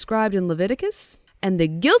as prescribed in Leviticus, and the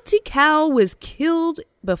guilty cow was killed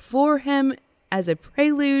before him as a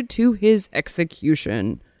prelude to his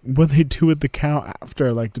execution. What did they do with the cow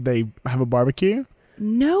after? Like, did they have a barbecue?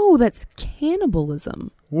 No, that's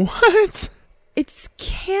cannibalism. What? It's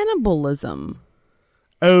cannibalism.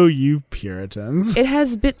 Oh, you Puritans. It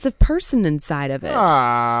has bits of person inside of it.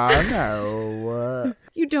 Ah, no.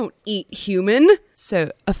 You don't eat human.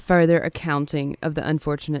 So, a further accounting of the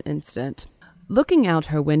unfortunate incident. Looking out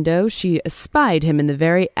her window, she espied him in the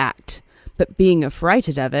very act, but being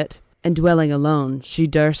affrighted of it, and dwelling alone, she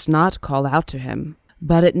durst not call out to him.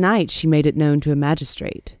 But at night she made it known to a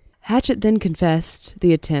magistrate. Hatchett then confessed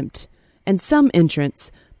the attempt and some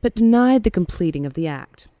entrance, but denied the completing of the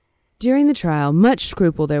act. During the trial, much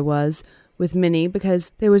scruple there was with many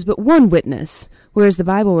because there was but one witness, whereas the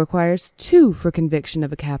Bible requires 2 for conviction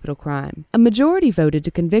of a capital crime. A majority voted to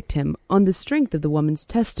convict him on the strength of the woman's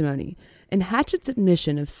testimony and Hatchett's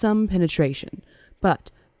admission of some penetration. But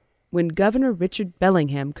when Governor Richard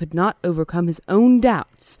Bellingham could not overcome his own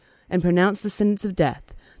doubts and pronounce the sentence of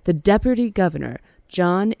death, the deputy governor,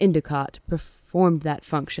 John Endicott, performed that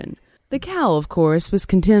function. The cow, of course, was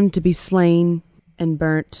condemned to be slain and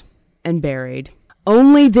burnt and buried.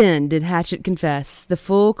 Only then did Hatchett confess the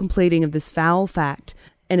full completing of this foul fact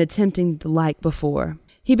and attempting the like before.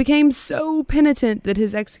 He became so penitent that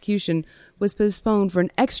his execution was postponed for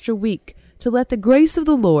an extra week to let the grace of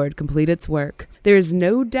the Lord complete its work. There is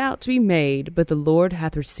no doubt to be made, but the Lord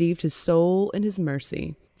hath received his soul in his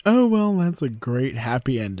mercy. Oh, well, that's a great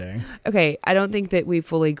happy ending. Okay, I don't think that we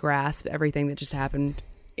fully grasp everything that just happened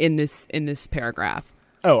in this paragraph.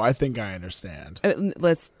 Oh, I think I understand.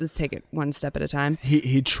 Let's take it one step at a time.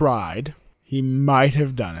 He tried. He might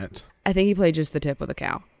have done it. I think he played just the tip of the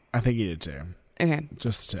cow. I think he did too. Okay.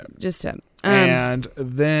 Just tip. Just tip. And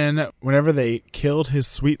then whenever they killed his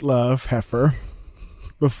sweet love heifer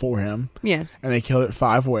before him. Yes. And they killed it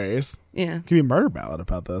 5 ways. Yeah. Give me a murder ballad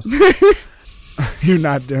about this. You're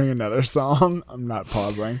not doing another song. I'm not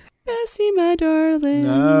pausing. Bessie, my darling.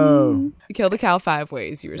 No. Kill the cow 5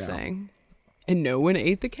 ways, you were saying. And no one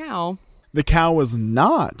ate the cow. The cow was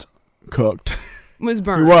not cooked. It was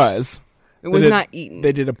burned. It was. It was not eaten.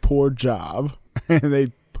 They did a poor job. And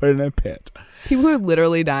they put it in a pit. People are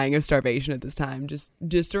literally dying of starvation at this time.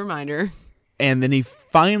 Just a reminder. And then he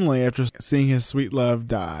finally, after seeing his sweet love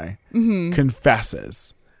die,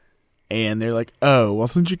 confesses. And they're like, oh, well,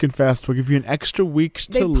 since you confessed, we'll give you an extra week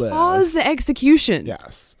to live. They pause the execution.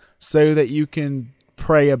 Yes. So that you can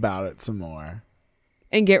pray about it some more.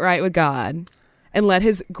 And get right with God. And let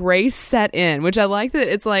his grace set in. Which I like that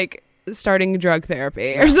it's like starting drug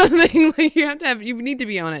therapy or something. Like you need to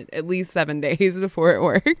be on it at least 7 days before it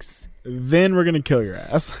works. Then we're going to kill your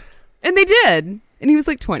ass. And they did. And he was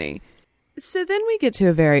like 20. So then we get to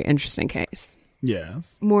a very interesting case.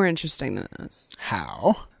 Yes. More interesting than this.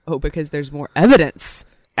 How? Oh, because there's more evidence.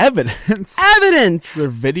 Evidence? Evidence! For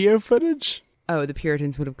video footage? Oh, the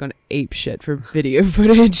Puritans would have gone ape shit for video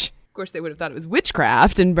footage. Of course, they would have thought it was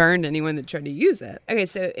witchcraft and burned anyone that tried to use it. Okay,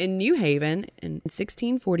 so in New Haven in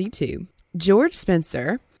 1642, George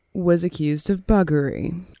Spencer was accused of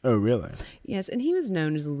buggery. Oh, really? Yes, and he was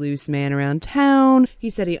known as a loose man around town. He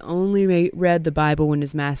said he only read the Bible when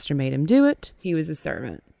his master made him do it. He was a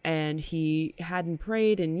servant, and he hadn't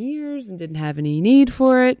prayed in years and didn't have any need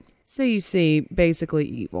for it. So you see, basically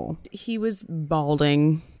evil. He was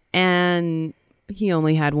balding, and he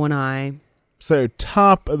only had one eye. So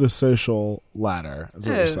top of the social ladder is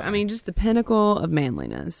what you're saying. I mean, just the pinnacle of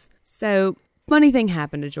manliness. So Funny thing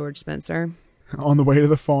happened to George Spencer. On the way to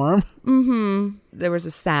the farm? Mm-hmm. There was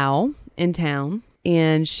a sow in town,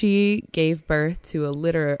 and she gave birth to a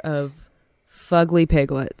litter of fugly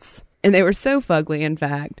piglets. And they were so fugly, in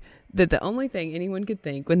fact, that the only thing anyone could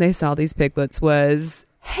think when they saw these piglets was,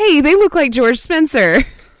 hey, they look like George Spencer.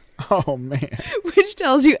 Oh, man. Which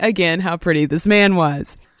tells you, again, how pretty this man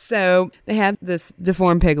was. So they have this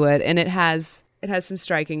deformed piglet, and it has some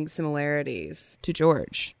striking similarities to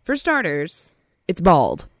George. For starters, it's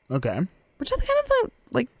bald. Okay. Which I kind of thought,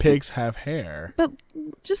 like... Pigs have hair. But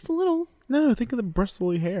just a little. No, think of the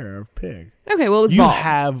bristly hair of pig. Okay, well, it was you bald. You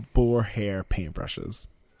have boar hair paintbrushes.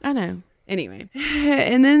 I know. Anyway.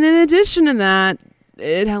 And then in addition to that,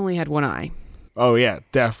 it only had one eye. Oh, yeah.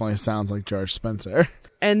 Definitely sounds like George Spencer.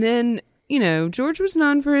 And then, you know, George was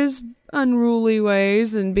known for his unruly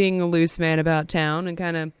ways and being a loose man about town and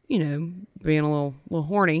kind of, you know, being a little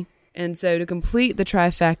horny. And so to complete the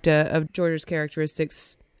trifecta of George's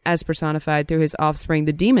characteristics as personified through his offspring,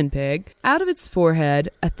 the demon pig, out of its forehead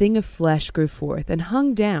a thing of flesh grew forth and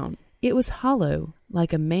hung down. It was hollow,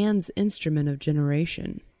 like a man's instrument of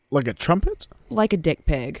generation. Like a trumpet? Like a dick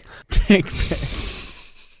pig. Dick pig.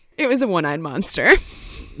 It was a one-eyed monster.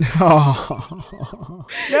 Oh.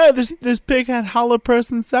 No, this pig had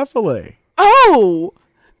holoprosencephaly. Oh!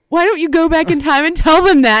 Why don't you go back in time and tell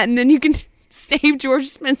them that, and then you can save George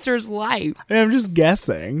Spencer's life? I'm just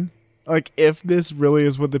guessing. Like, if this really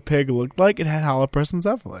is what the pig looked like, it had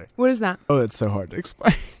holoprosencephaly. What is that? Oh, that's so hard to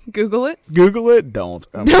explain. Google it? Google it? Don't.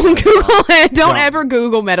 Don't Google it. Don't ever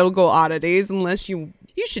Google medical oddities unless you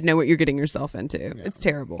should know what you're getting yourself into. Yeah. It's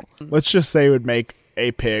terrible. Let's just say it would make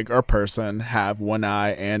a pig or person have one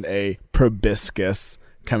eye and a proboscis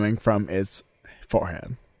coming from its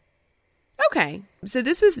forehead. Okay. So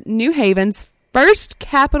this was New Haven's first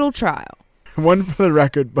capital trial. One for the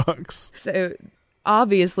record books. So...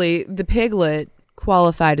 obviously, the piglet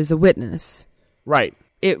qualified as a witness. Right.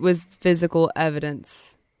 It was physical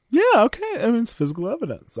evidence. Yeah, okay. I mean, it's physical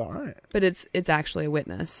evidence. All right. But it's actually a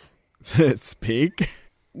witness. Speak.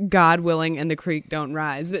 God willing and the creek don't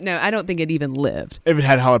rise. But no, I don't think it even lived. If it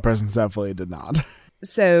had holoprosencephaly, it did not.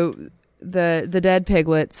 So the dead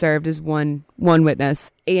piglet served as one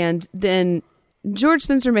witness. And then George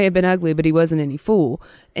Spencer may have been ugly, but he wasn't any fool.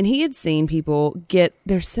 And he had seen people get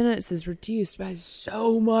their sentences reduced by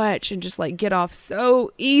so much and just like get off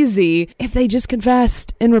so easy if they just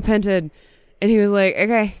confessed and repented. And he was like,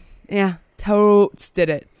 okay, yeah, totes did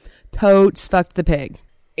it. Totes fucked the pig.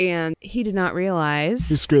 And he did not realize.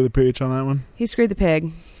 He screwed the pooch on that one. He screwed the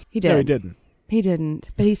pig. He did. No, he didn't. He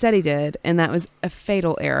didn't. But he said he did. And that was a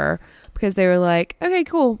fatal error. Because they were like, okay,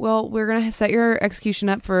 cool. Well, we're going to set your execution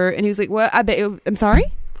up for... And he was like, what? I'm sorry?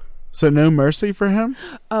 So no mercy for him?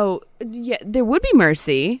 Oh, yeah, there would be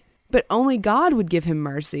mercy. But only God would give him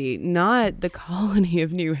mercy, not the colony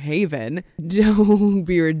of New Haven. Don't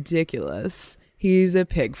be ridiculous. He's a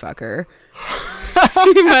pig fucker.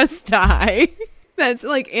 He must die. That's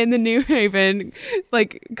like in the New Haven,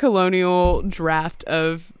 like colonial draft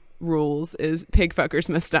of rules is pig fuckers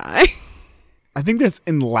must die. I think that's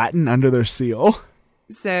in Latin under their seal.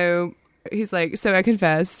 So he's like, so I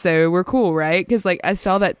confess. So we're cool, right? Because like I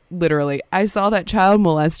saw that child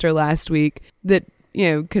molester last week that, you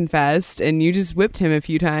know, confessed and you just whipped him a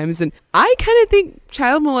few times. And I kind of think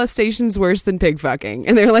child molestation's worse than pig fucking.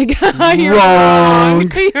 And they're like, you're wrong.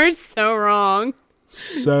 You're so wrong.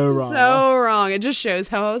 So wrong. So wrong. It just shows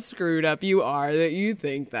how screwed up you are that you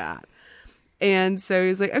think that. And so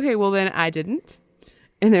he's like, okay, well then I didn't.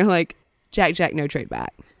 And they're like, Jack, no trade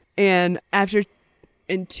back. And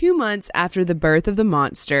in 2 months after the birth of the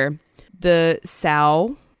monster, the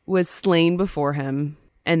sow was slain before him,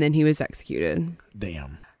 and then he was executed.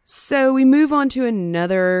 Damn. So we move on to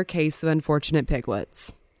another case of unfortunate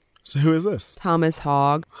piglets. So who is this? Thomas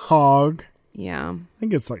Hogg. Hogg? Yeah. I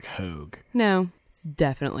think it's like Hogue. No, it's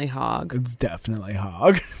definitely Hogg. It's definitely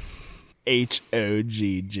Hogg.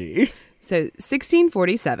 H-O-G-G. So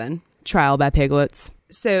 1647, trial by piglets.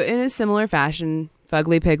 So in a similar fashion,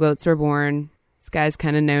 fugly piglets were born. This guy's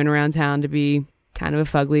kind of known around town to be kind of a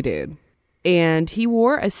fugly dude. And he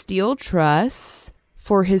wore a steel truss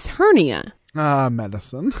for his hernia.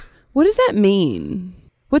 Medicine. What does that mean?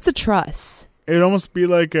 What's a truss? It'd almost be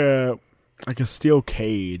like a steel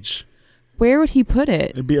cage. Where would he put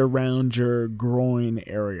it? It'd be around your groin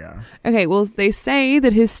area. Okay, well, they say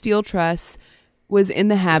that his steel truss was in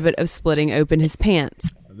the habit of splitting open his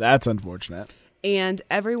pants. That's unfortunate. And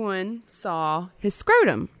everyone saw his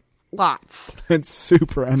scrotum. Lots. It's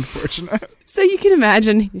super unfortunate. So you can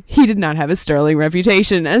imagine he did not have a sterling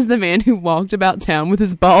reputation as the man who walked about town with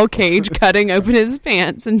his ball cage cutting open his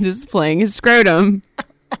pants and displaying his scrotum.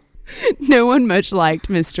 No one much liked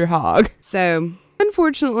Mr. Hogg. So,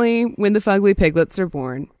 unfortunately, when the fugly piglets were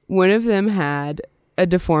born, one of them had a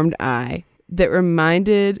deformed eye that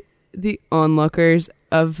reminded the onlookers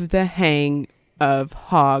of the hang of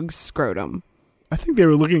Hogg's scrotum. I think they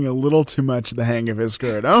were looking a little too much at the hang of his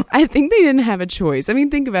scrotum. I think they didn't have a choice. I mean,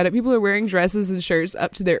 think about it. People are wearing dresses and shirts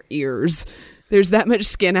up to their ears. There's that much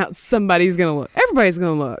skin out. Somebody's going to look. Everybody's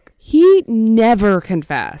going to look. He never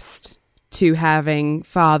confessed to having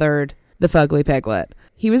fathered the fugly piglet.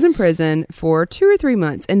 He was in prison for 2 or 3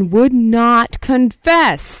 months and would not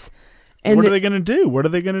confess. And what are they going to do? What are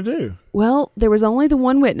they going to do? Well, there was only the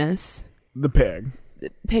one witness. The pig.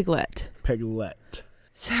 Piglet. Piglet.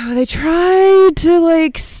 So they tried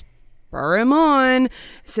to, spur him on.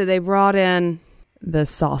 So they brought in the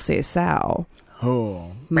saucy sow.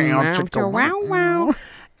 Oh. Wow.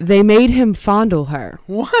 They made him fondle her.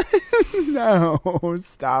 What? No.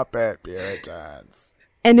 Stop it, Puritans.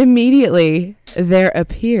 And immediately there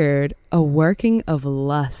appeared a working of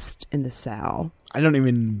lust in the sow. I don't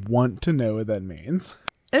even want to know what that means.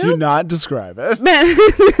 Do not describe it.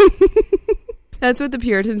 That's what the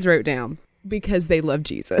Puritans wrote down because they love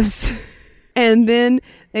Jesus. And then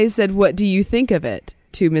they said, "What do you think of it?"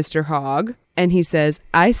 to Mr. Hogg. And he says,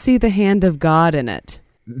 "I see the hand of God in it."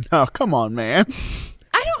 No, come on, man.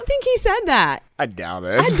 I don't think he said that. I doubt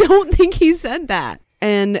it. I don't think he said that.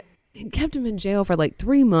 And kept him in jail for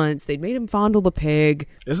 3 months. They'd made him fondle the pig.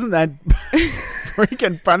 Isn't that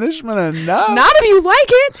freaking punishment enough? Not if you like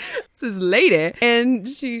it. This is lady. And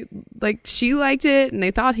she liked it, and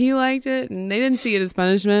they thought he liked it, and they didn't see it as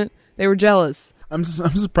punishment. They were jealous. I'm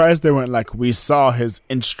surprised they weren't we saw his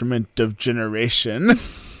instrument of generation.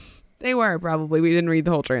 They were, probably. We didn't read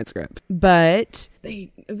the whole transcript. But they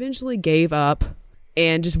eventually gave up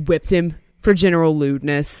and just whipped him for general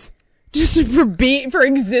lewdness. Just for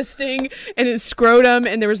existing and his scrotum,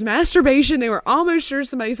 and there was masturbation. They were almost sure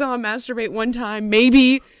somebody saw him masturbate one time,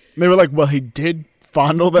 maybe. They were like, well, he did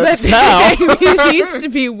fondle that sow. He needs to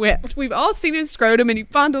be whipped. We've all seen his scrotum, and he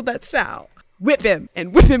fondled that sow. Whip him,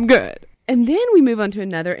 and whip him good. And then we move on to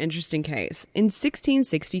another interesting case. In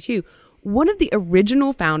 1662, one of the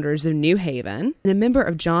original founders of New Haven and a member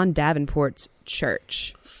of John Davenport's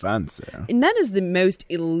church. Fancy. And that is the most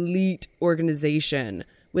elite organization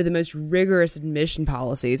with the most rigorous admission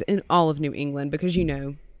policies in all of New England because,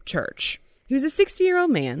 church. He was a 60-year-old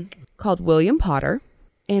man called William Potter,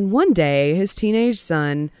 and one day his teenage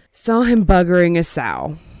son saw him buggering a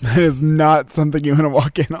sow. That is not something you want to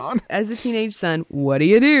walk in on. As a teenage son, what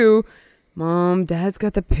do? Mom, Dad's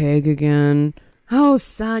got the pig again. Oh,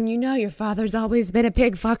 son, your father's always been a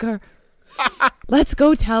pig fucker. Let's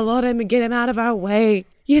go tell on him and get him out of our way.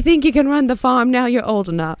 You think you can run the farm now you're old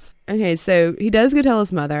enough. Okay, so he does go tell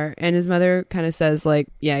his mother, and his mother kind of says,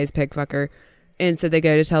 yeah, he's a pig fucker. And so they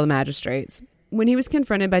go to tell the magistrates. When he was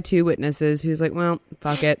confronted by 2 witnesses, he was like, well,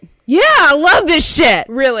 fuck it. Yeah, I love this shit!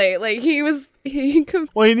 Really, well, he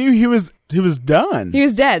knew he was done. He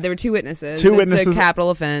was dead. There were 2 witnesses. It's a capital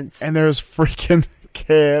offense. And there's freaking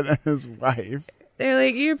kid and his wife. They're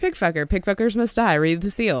like, you're a pig fucker. Pig fuckers must die. Read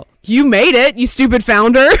the seal. You made it, you stupid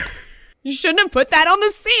founder. You shouldn't have put that on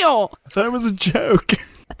the seal. I thought it was a joke.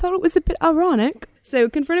 I thought it was a bit ironic. So,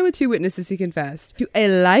 confronted with 2 witnesses, he confessed to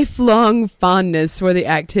a lifelong fondness for the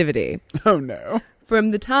activity. Oh, no.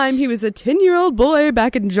 From the time he was a 10-year-old boy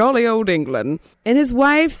back in jolly old England. And his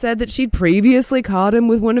wife said that she'd previously caught him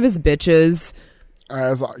with one of his bitches.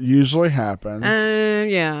 As usually happens.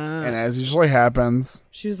 Yeah. And as usually happens.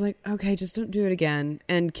 She was like, okay, just don't do it again.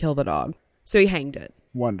 And kill the dog. So he hanged it.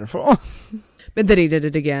 Wonderful. But then he did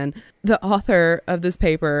it again. The author of this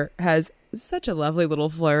paper has such a lovely little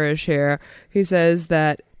flourish here. He says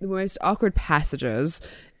that the most awkward passages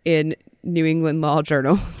in New England law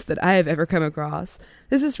journals that I have ever come across.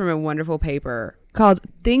 This is from a wonderful paper called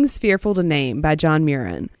Things Fearful to Name by John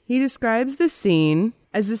Murin. He describes the scene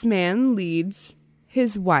as this man leads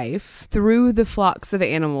his wife through the flocks of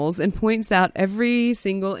animals and points out every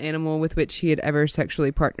single animal with which he had ever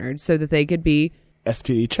sexually partnered so that they could be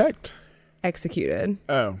STD checked. Executed.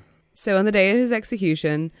 Oh. So on the day of his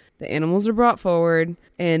execution, the animals are brought forward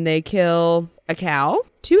and they kill a cow,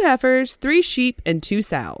 2 heifers, 3 sheep, and 2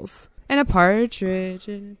 sows. And a partridge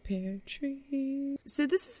in a pear tree. So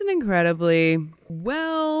this is an incredibly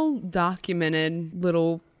well-documented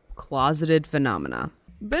little closeted phenomena.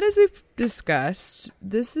 But as we've discussed,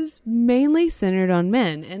 this is mainly centered on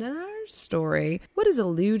men. And in our story, what is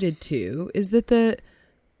alluded to is that the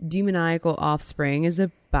demoniacal offspring is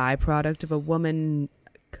a byproduct of a woman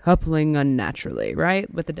coupling unnaturally,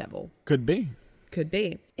 right? With the devil. Could be. Could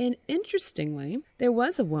be. And interestingly, there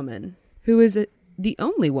was a woman who was the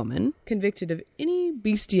only woman convicted of any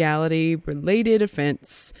bestiality-related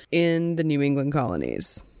offense in the New England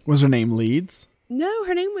colonies. Was her name Leeds? No,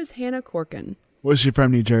 her name was Hannah Corkin. Was she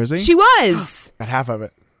from New Jersey? She was! Got half of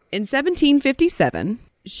it. In 1757,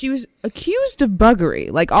 she was accused of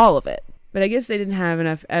buggery, like all of it. But I guess they didn't have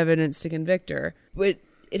enough evidence to convict her. But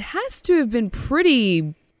it has to have been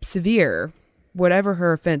pretty severe, whatever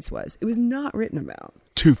her offense was. It was not written about.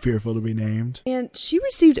 Too fearful to be named. And she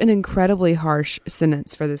received an incredibly harsh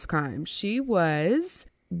sentence for this crime. She was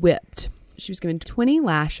whipped. She was given 20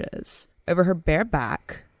 lashes over her bare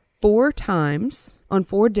back 4 times on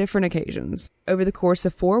 4 different occasions over the course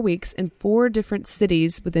of 4 weeks in 4 different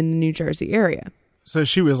cities within the New Jersey area. So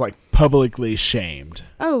she was like publicly shamed.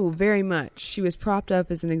 Oh, very much. She was propped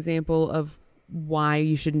up as an example of why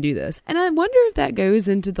you shouldn't do this. And I wonder if that goes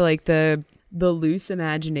into the loose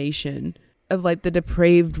imagination of like the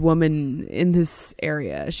depraved woman in this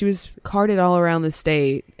area. She was carted all around the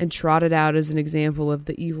state and trotted out as an example of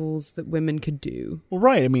the evils that women could do. Well,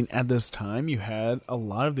 right. I mean, at this time, you had a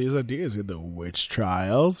lot of these ideas. You had the witch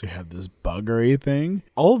trials. You had this buggery thing.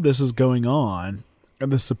 All of this is going on at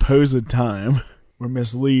the supposed time where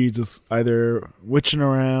Miss Leeds is either witching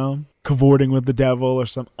around, cavorting with the devil, or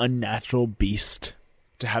some unnatural beast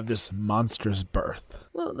to have this monstrous birth.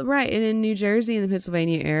 Well, right. And in New Jersey and the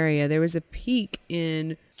Pennsylvania area, there was a peak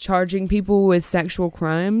in charging people with sexual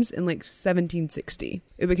crimes in like 1760.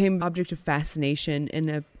 It became an object of fascination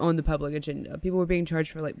on the public agenda. People were being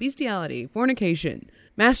charged for like bestiality, fornication,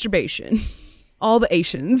 masturbation, all the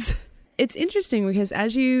Asians. It's interesting because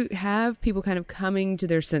as you have people kind of coming to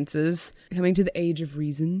their senses, coming to the age of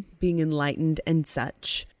reason, being enlightened and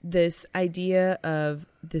such, this idea of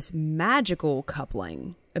this magical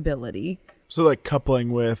coupling ability. So like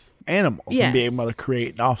coupling with animals Yes. and being able to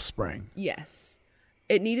create an offspring. Yes.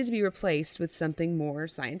 It needed to be replaced with something more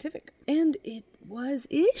scientific. And it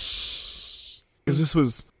was-ish. Because this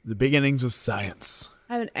was the beginnings of science.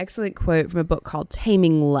 I have an excellent quote from a book called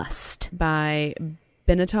Taming Lust by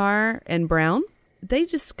Benatar and Brown. They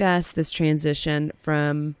discuss this transition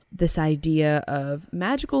from this idea of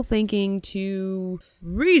magical thinking to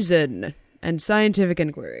reason and scientific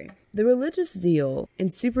inquiry. The religious zeal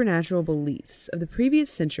and supernatural beliefs of the previous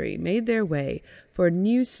century made their way for a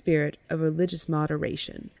new spirit of religious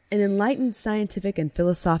moderation, an enlightened scientific and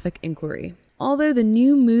philosophic inquiry. Although the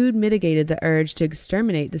new mood mitigated the urge to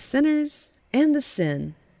exterminate the sinners and the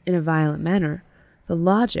sin in a violent manner, the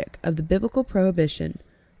logic of the biblical prohibition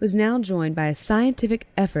was now joined by a scientific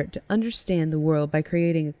effort to understand the world by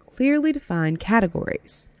creating clearly defined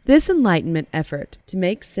categories. This Enlightenment effort to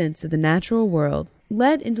make sense of the natural world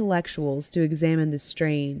led intellectuals to examine the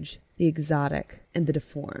strange, the exotic, and the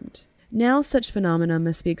deformed. Now such phenomena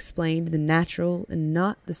must be explained in the natural and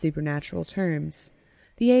not the supernatural terms.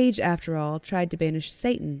 The age, after all, tried to banish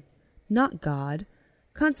Satan, not God.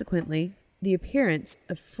 Consequently, the appearance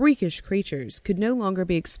of freakish creatures could no longer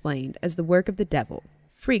be explained as the work of the devil.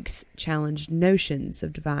 Freaks challenged notions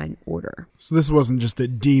of divine order. So this wasn't just a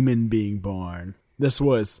demon being born. This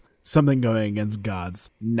was something going against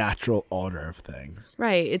God's natural order of things.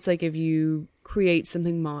 Right. It's like if you create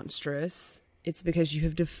something monstrous, it's because you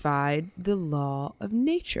have defied the law of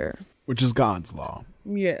nature. Which is God's law.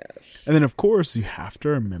 Yes. And then, of course, you have to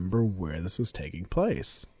remember where this was taking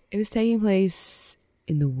place. It was taking place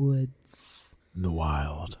in the woods. In the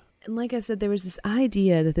wild. And like I said, there was this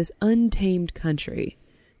idea that this untamed country,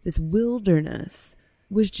 this wilderness,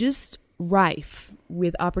 was just rife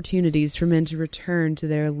with opportunities for men to return to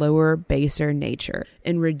their lower, baser nature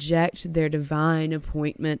and reject their divine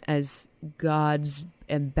appointment as God's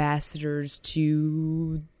ambassadors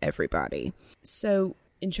to everybody. So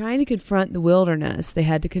in trying to confront the wilderness, they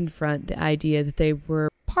had to confront the idea that they were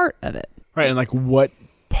part of it. Right, and like what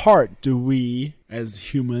part do we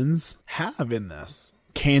as humans have in this?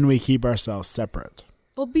 Can we keep ourselves separate?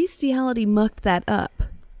 Well, bestiality mucked that up.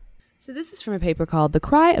 So this is from a paper called The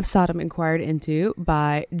Cry of Sodom Inquired Into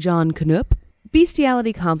by John Knupp.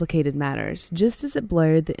 Bestiality complicated matters. Just as it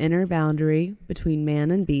blurred the inner boundary between man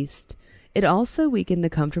and beast, it also weakened the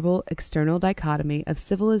comfortable external dichotomy of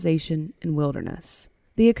civilization and wilderness.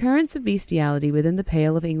 The occurrence of bestiality within the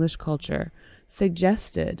pale of English culture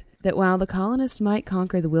suggested that while the colonists might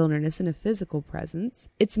conquer the wilderness in a physical presence,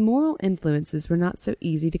 its moral influences were not so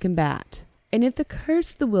easy to combat. And if the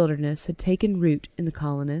curse of the wilderness had taken root in the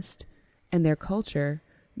colonist and their culture,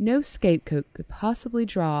 no scapegoat could possibly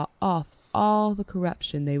draw off all the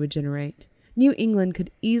corruption they would generate. New England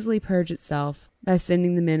could easily purge itself by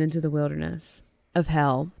sending the men into the wilderness of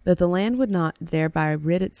hell, but the land would not thereby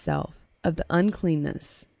rid itself of the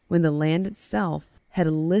uncleanness when the land itself had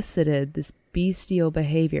elicited this bestial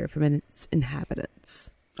behavior from its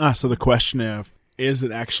inhabitants. So the question of, is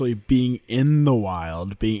it actually being in the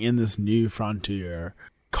wild, being in this new frontier,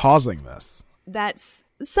 causing this? That's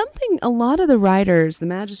something a lot of the writers, the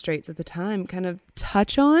magistrates at the time, kind of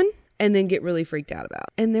touch on and then get really freaked out about.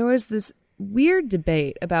 And there was this weird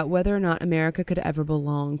debate about whether or not America could ever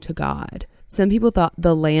belong to God. Some people thought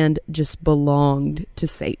the land just belonged to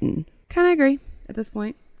Satan. Kind of agree at this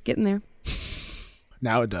point. Getting there.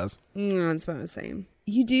 Now it does. That's what I was saying.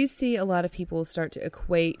 You do see a lot of people start to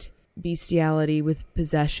equate bestiality with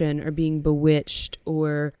possession or being bewitched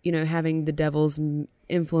or, having the devil's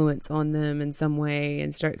influence on them in some way,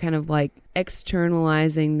 and start kind of like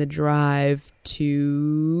externalizing the drive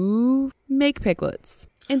to make piglets.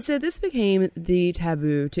 And so this became the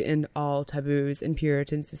taboo to end all taboos in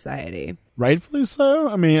Puritan society. Rightfully so.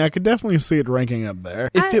 I mean, I could definitely see it ranking up there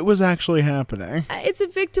if it was actually happening. It's a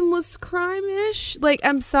victimless crime-ish. Like,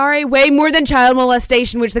 I'm sorry, way more than child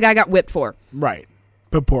molestation, which the guy got whipped for. Right.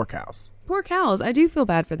 But poor cows. Poor cows. I do feel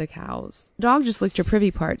bad for the cows. The dog just licked your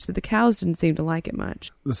privy parts, but the cows didn't seem to like it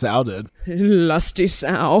much. The sow did. Lusty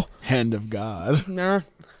sow. Hand of God. Nah.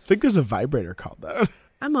 I think there's a vibrator called that.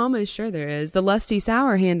 I'm almost sure there is. The lusty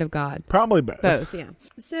sour hand of God. Probably both. Both, yeah.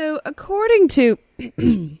 So, according to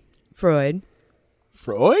Freud.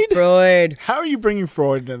 Freud? How are you bringing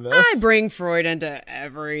Freud into this? I bring Freud into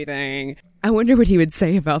everything. I wonder what he would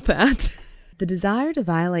say about that. The desire to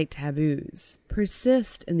violate taboos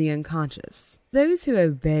persists in the unconscious. Those who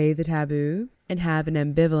obey the taboo and have an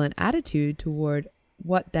ambivalent attitude toward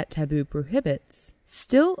what that taboo prohibits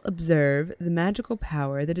still observe the magical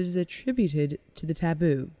power that is attributed to the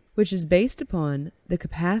taboo, which is based upon the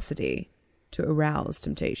capacity to arouse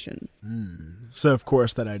temptation. So, of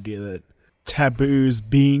course, that idea that taboos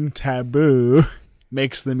being taboo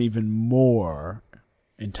makes them even more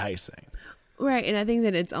enticing. Right, and I think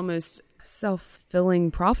that it's almost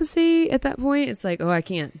self-fulfilling prophecy at that point. It's like, I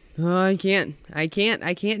can't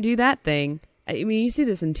do that thing. I mean, you see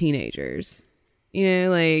this in teenagers.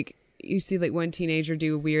 Like, you see like one teenager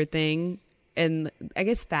do a weird thing, and I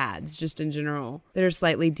guess fads just in general that are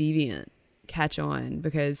slightly deviant catch on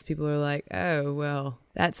because people are like, oh, well,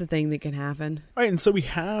 that's the thing that can happen. Right, and so we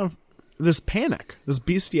have this panic, this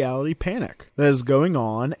bestiality panic that is going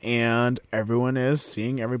on, and everyone is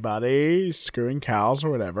seeing everybody screwing cows or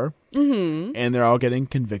whatever. Mm-hmm. And they're all getting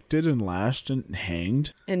convicted and lashed and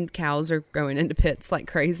hanged. And cows are going into pits like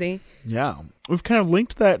crazy. Yeah. We've kind of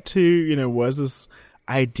linked that to, was this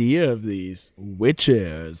idea of these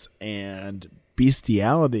witches and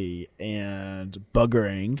bestiality and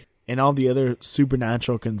buggering and all the other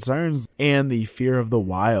supernatural concerns and the fear of the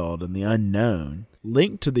wild and the unknown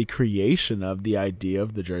linked to the creation of the idea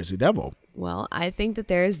of the Jersey Devil. Well, I think that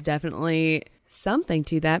there is definitely something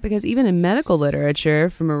to that, because even in medical literature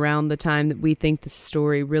from around the time that we think the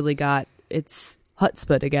story really got its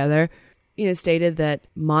chutzpah together, stated that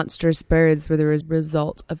monstrous births were the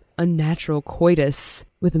result of unnatural coitus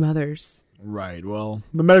with mothers. Right. Well,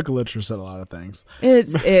 the medical literature said a lot of things.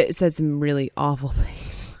 It said some really awful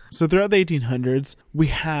things. So throughout the 1800s, we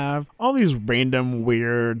have all these random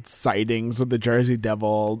weird sightings of the Jersey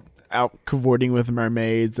Devil out cavorting with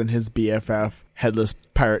mermaids and his BFF, headless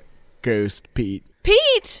pirate ghost, Pete.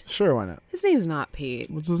 Pete? Sure, why not? His name's not Pete.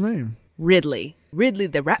 What's his name? Ridley. Ridley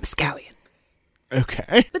the Rapscallion.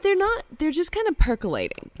 Okay. But they're just kind of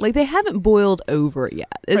percolating. Like, they haven't boiled over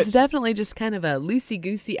yet. It's right. Definitely just kind of a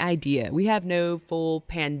loosey-goosey idea. We have no full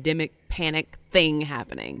pandemic panic thing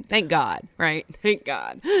happening. Thank God, right? Thank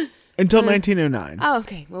God. Until 1909. Oh,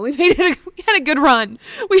 okay. Well, we had a good run.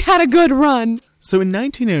 We had a good run. So in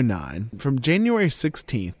 1909, from January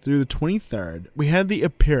 16th through the 23rd, we had the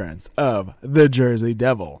appearance of the Jersey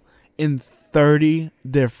Devil in 30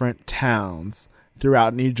 different towns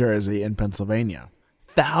throughout New Jersey and Pennsylvania.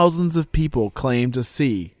 Thousands of people claim to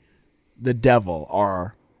see the devil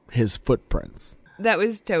or his footprints. That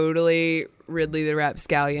was totally Ridley the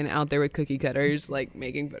Rapscallion out there with cookie cutters, like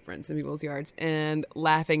making footprints in people's yards and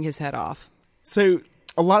laughing his head off. So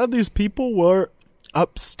a lot of these people were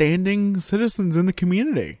upstanding citizens in the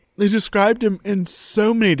community. They described him in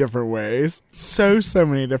so many different ways. So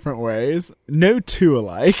many different ways. No two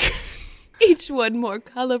alike. Each one more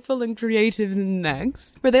colorful and creative than the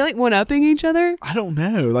next. Were they like one-upping each other? I don't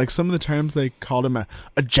know. Like some of the terms they called him a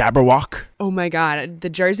jabberwock. Oh my God. The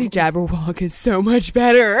Jersey Jabberwock is so much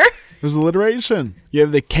better. There's alliteration. You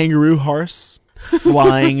have the kangaroo horse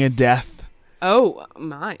flying a death. Oh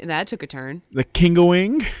my. That took a turn. The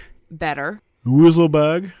kingawing. Better.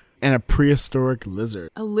 Woozlebug. And a prehistoric lizard.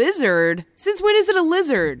 A lizard? Since when is it a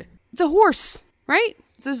lizard? It's a horse, right?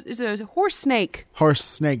 It's a horse snake. Horse,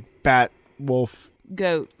 snake, bat, wolf,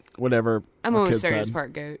 goat, whatever. I'm our almost kid certain said. it's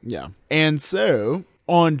part goat. Yeah. And so,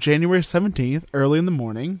 on January 17th, early in the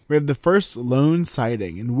morning, we have the first lone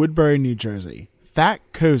sighting in Woodbury, New Jersey. Fat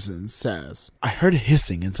Cozen says, I heard a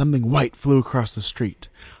hissing and something white flew across the street.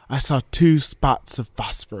 I saw 2 spots of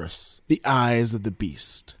phosphorus, the eyes of the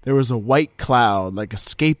beast. There was a white cloud like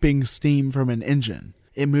escaping steam from an engine.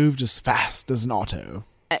 It moved as fast as an auto.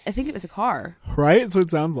 I think it was a car. Right? So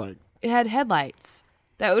it sounds like. It had headlights.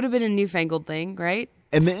 That would have been a newfangled thing, right?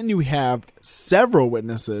 And then you have several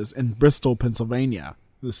witnesses in Bristol, Pennsylvania,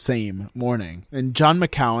 the same morning. And John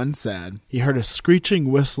McCowan said he heard a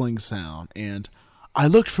screeching, whistling sound, and I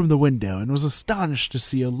looked from the window and was astonished to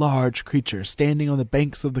see a large creature standing on the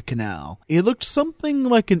banks of the canal. It looked something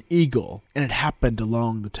like an eagle, and it happened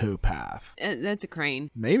along the towpath. That's a crane.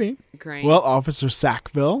 Maybe. Crane. Well, Officer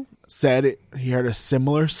Sackville said he heard a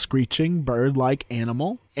similar screeching bird-like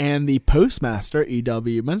animal, and the postmaster,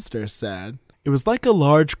 E.W. Minster, said it was like a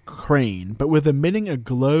large crane, but with emitting a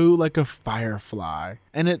glow like a firefly,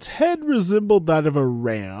 and its head resembled that of a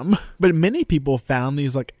ram. But many people found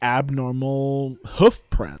these like abnormal hoof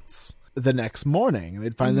prints the next morning.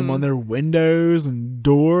 They'd find them on their windows and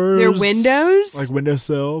doors. Their windows? Like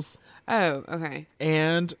windowsills. Oh, okay.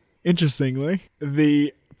 And interestingly,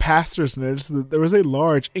 the pastors noticed that there was a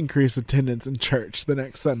large increased attendance in church the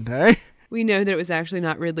next Sunday. We know that it was actually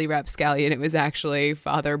not Ridley Rapscallion. It was actually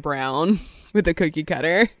Father Brown with a cookie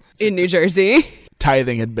cutter in New Jersey.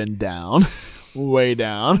 Tithing had been down. Way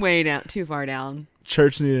down. Way down. Too far down.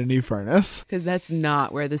 Church needed a new furnace. Because that's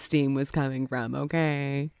not where the steam was coming from,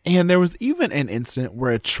 okay? And there was even an incident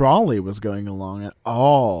where a trolley was going along and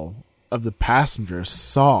all of the passengers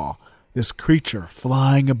saw this creature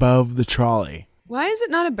flying above the trolley. Why is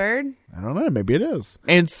it not a bird? I don't know. Maybe it is.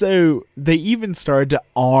 And so they even started to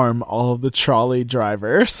arm all of the trolley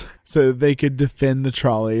drivers so they could defend the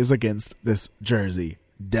trolleys against this Jersey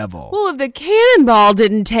devil. Well, if the cannonball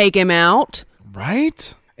didn't take him out.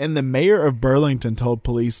 Right? And the mayor of Burlington told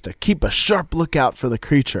police to keep a sharp lookout for the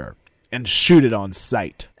creature and shoot it on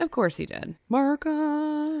sight. Of course he did.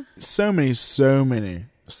 Marka. So many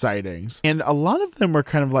sightings. And a lot of them were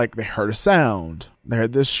kind of like they heard a sound. They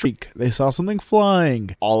heard this shriek. They saw something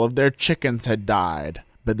flying. All of their chickens had died,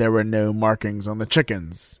 but there were no markings on the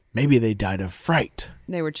chickens. Maybe they died of fright.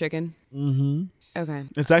 They were chicken? Mm-hmm. Okay.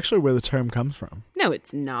 It's actually where the term comes from. No,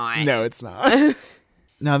 it's not. No, it's not.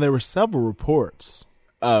 Now, there were several reports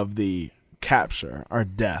of the capture or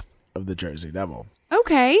death of the Jersey Devil.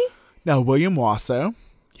 Okay. Now, William Wasso,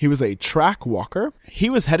 he was a track walker.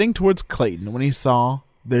 He was heading towards Clayton when he saw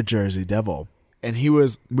the Jersey Devil. And he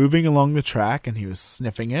was moving along the track and he was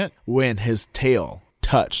sniffing it when his tail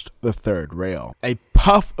touched the third rail. A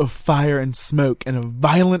puff of fire and smoke and a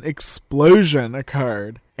violent explosion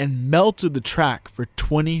occurred and melted the track for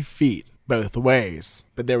 20 feet both ways.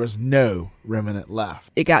 But there was no remnant left.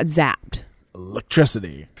 It got zapped.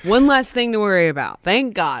 Electricity. One less thing to worry about.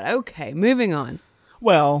 Thank God. Okay, moving on.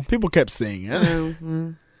 Well, people kept seeing it.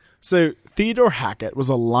 Mm-hmm. So Theodore Hackett was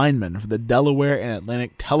a lineman for the Delaware and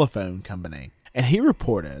Atlantic Telephone Company. And he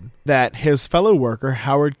reported that his fellow worker,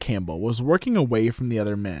 Howard Campbell, was working away from the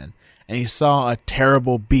other men, and he saw a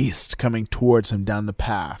terrible beast coming towards him down the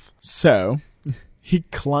path. So he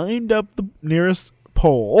climbed up the nearest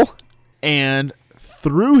pole and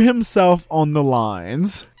threw himself on the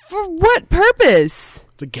lines. For what purpose?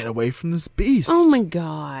 To get away from this beast. Oh my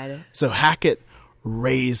God. So Hackett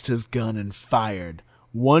raised his gun and fired.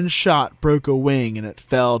 One shot broke a wing and it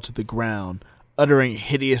fell to the ground, uttering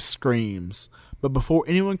hideous screams. But before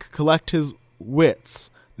anyone could collect his wits,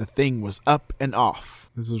 the thing was up and off.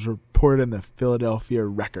 This was reported in the Philadelphia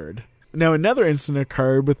Record. Now, another incident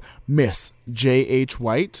occurred with Miss J.H.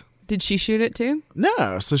 White. Did she shoot it too?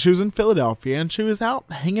 No. So she was in Philadelphia, and she was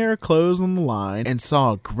out hanging her clothes on the line and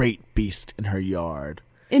saw a great beast in her yard.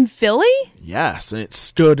 In Philly? Yes, and it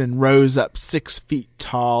stood and rose up 6 feet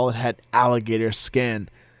tall. It had alligator skin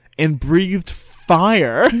and breathed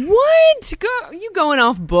fire. What? You going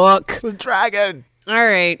off book? It's a dragon. All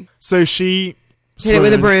right. So she hit it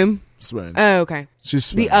with a broom. Swoons. Oh, okay. She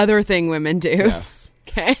swoons. The other thing women do. Yes.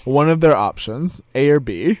 Okay. One of their options, A or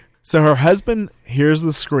B. So her husband hears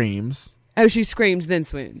the screams. Oh, she screams then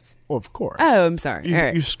swoons. Well, of course. Oh, I'm sorry. All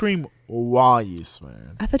right. You scream while you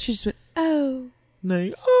swoon. I thought she just went, oh.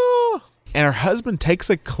 No. Oh. And her husband takes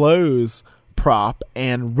a clothes prop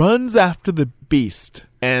and runs after the beast.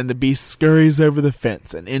 And the beast scurries over the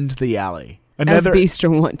fence and into the alley. As beasts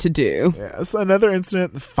want to do. Yes. Another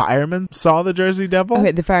incident, the firemen saw the Jersey Devil.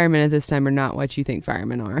 Okay, the firemen at this time are not what you think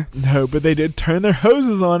firemen are. No, but they did turn their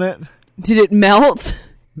hoses on it. Did it melt?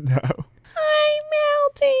 No. I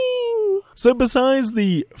melting. So besides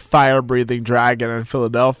the fire-breathing dragon in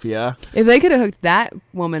Philadelphia, If they could have hooked that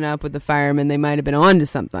woman up with the fireman, they might have been on to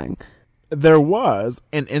something. there was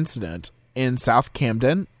an incident in South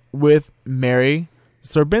Camden with Mary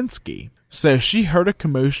Serbinsky. So she heard a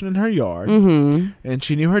commotion in her yard, and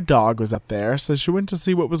she knew her dog was up there, so she went to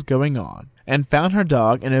see what was going on, and found her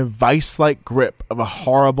dog in a vice-like grip of a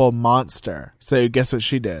horrible monster. So guess what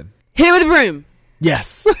she did? Hit it with a broom.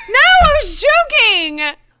 Yes! No, I was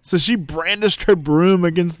joking! So she brandished her broom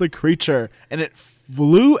against the creature, and it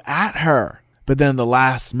flew at her. But then the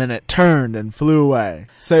last minute turned and flew away.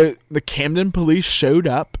 So the Camden police showed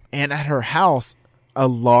up, and at her house, a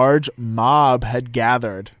large mob had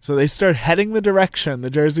gathered. So they started heading the direction the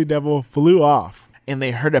Jersey Devil flew off, and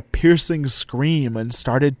they heard a piercing scream and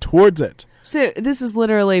started towards it. So this is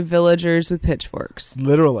literally villagers with pitchforks.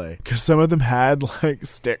 Literally, because some of them had like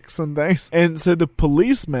sticks and things. And so the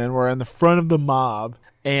policemen were in the front of the mob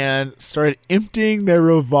and started emptying their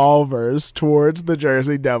revolvers towards the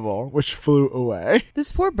Jersey Devil, which flew away.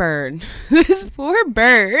 This poor bird. This poor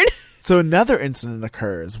bird. So another incident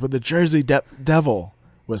occurs where the Jersey Devil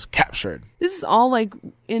was captured. This is all like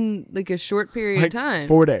in like a short period Like of time.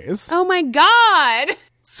 4 days. Oh my God.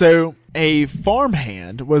 So a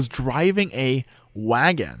farmhand was driving a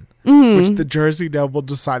wagon, which the Jersey Devil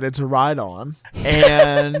decided to ride on.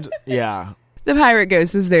 And yeah. The pirate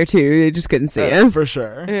ghost was there too. They just couldn't see him. For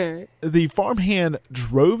sure. The farmhand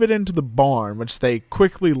drove it into the barn, which they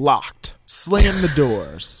quickly locked, slammed the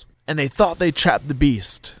doors, and they thought they trapped the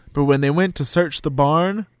beast. But when they went to search the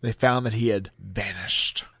barn, they found that he had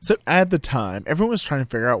vanished. So at the time, everyone was trying to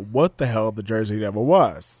figure out what the hell the Jersey Devil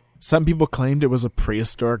was. Some people claimed it was a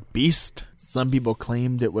prehistoric beast. Some people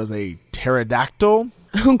claimed it was a pterodactyl.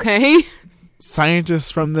 Okay.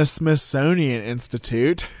 Scientists from the Smithsonian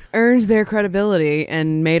Institute Earned their credibility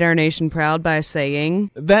and made our nation proud by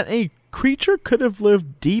saying that a creature could have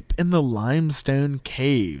lived deep in the limestone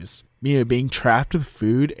caves, being trapped with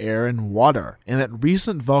food, air, and water, and that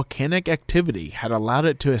recent volcanic activity had allowed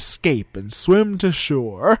it to escape and swim to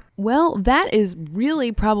shore. well, that is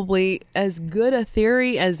really probably as good a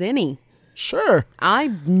theory as any. Sure.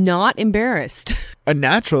 I'm not embarrassed. A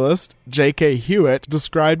naturalist, J.K. Hewitt,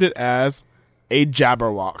 described it as a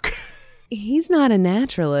jabberwock. He's not a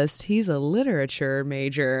naturalist. He's a literature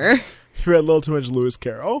major. He read a little too much Lewis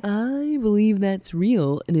Carroll. I believe that's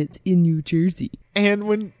real, and it's in New Jersey. And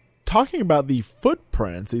when talking about the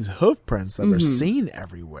footprints, these hoof prints that were seen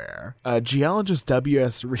everywhere, geologist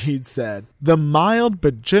W.S. Reed said, "The mild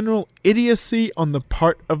but general idiocy on the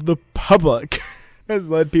part of the public has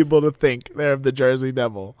led people to think they're of the Jersey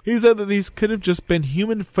Devil." He said that these could have just been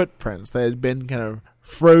human footprints that had been kind of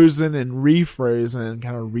frozen and refrozen and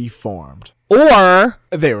kind of reformed. Or,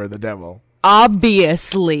 They were the devil.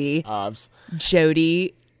 obviously, Obs.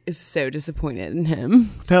 Jody is so disappointed in him.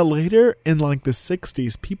 Now later in like the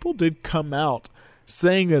 60s, people did come out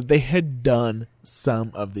saying that they had done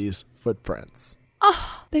some of these footprints.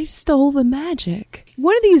 They stole the magic.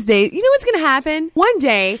 One of these days, you know what's going to happen? One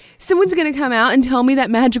day, someone's going to come out and tell me that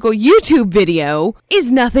magical YouTube video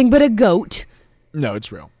is nothing but a goat. No,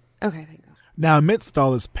 it's real. Okay, thank God. Now, amidst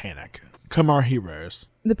all this panic, come our heroes.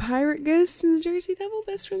 The pirate ghost and the Jersey Devil,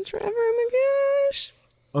 best friends forever. Oh my gosh.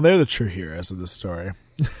 Well, they're the true heroes of this story.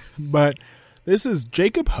 But this is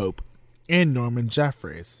Jacob Hope and Norman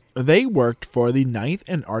Jeffries. They worked for the 9th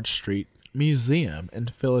and Arch Street Museum in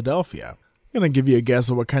Philadelphia. I'm going to give you a guess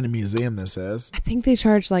of what kind of museum this is. I think they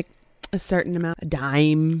charge like a certain amount, a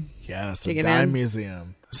dime. Yes, to a get dime in.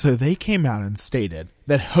 museum. So they came out and stated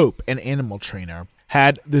that Hope, an animal trainer,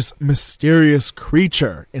 had this mysterious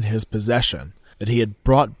creature in his possession that he had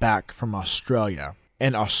brought back from Australia.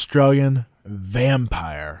 An Australian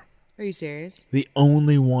vampire. Are you serious? The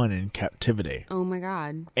only one in captivity. Oh my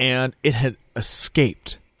God. And it had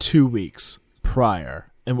escaped 2 weeks prior,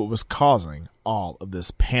 and what was causing all of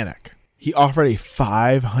this panic. He offered a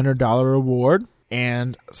 $500 reward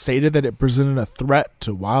and stated that it presented a threat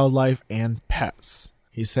to wildlife and pets.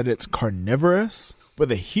 He said it's carnivorous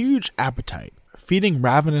with a huge appetite, feeding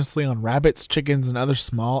ravenously on rabbits, chickens, and other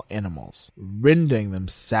small animals, rending them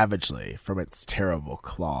savagely from its terrible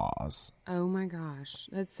claws. Oh my gosh.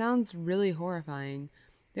 That sounds really horrifying.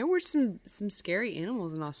 There were some scary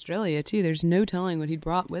animals in Australia too. There's no telling what he'd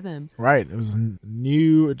brought with him. Right, it was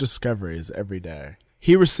new discoveries every day.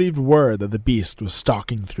 He received word that the beast was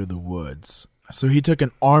stalking through the woods. So he took an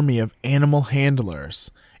army of animal handlers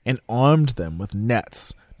and armed them with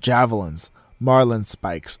nets, javelins, marlin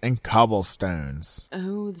spikes, and cobblestones.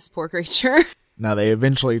 Oh, this poor creature. Now they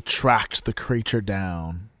eventually tracked the creature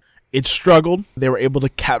down. It struggled. They were able to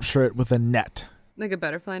capture it with a net Like a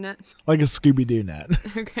butterfly net? Like a Scooby-Doo net.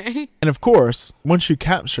 Okay. And of course, once you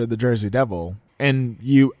capture the Jersey Devil and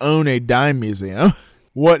you own a dime museum,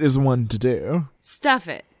 what is one to do? Stuff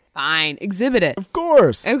it. Fine. Exhibit it. Of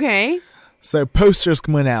course. Okay. So posters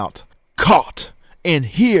went out. Caught and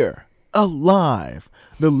here, alive,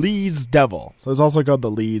 the Leeds Devil. So it's also called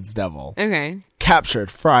the Leeds Devil. Okay.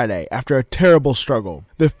 Captured Friday after a terrible struggle.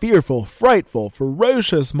 The fearful, frightful,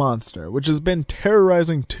 ferocious monster, which has been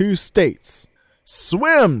terrorizing 2 states,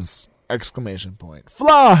 swims! !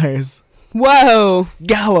 Flies! Whoa.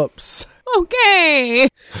 Gallops! Okay.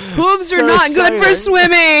 Hooves So are not good for exciting.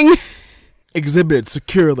 swimming. Exhibited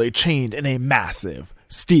securely chained in a massive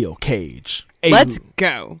steel cage. Let's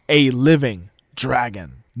go. A living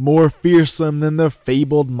dragon, more fearsome than the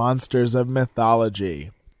fabled monsters of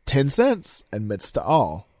mythology. 10 cents admits to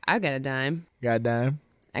all. I got a dime. Got a dime?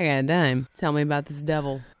 I got a dime. Tell me about this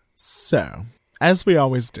devil. So, as we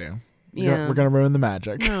always do, Yeah. we're going to ruin the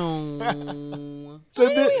magic. No. So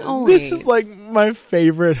Why do we this is always? like my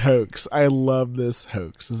favorite hoax. I love this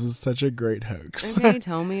hoax. This is such a great hoax. Okay,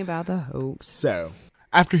 tell me about the hoax. So,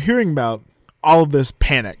 after hearing about all of this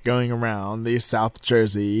panic going around the South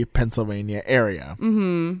Jersey, Pennsylvania area,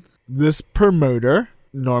 this promoter,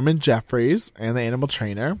 Norman Jeffries, and the animal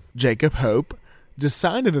trainer, Jacob Hope,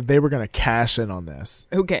 decided that they were going to cash in on this.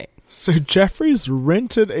 Okay. So Jeffries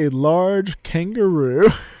rented a large kangaroo.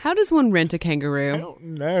 How does one rent a kangaroo? I don't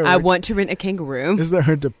know. I want to rent a kangaroo. Is there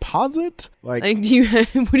a deposit? Like, do you?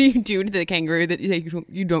 What do you do to the kangaroo that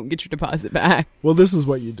you don't get your deposit back? Well, this is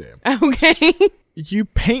what you do. Okay. You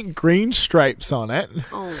paint green stripes on it,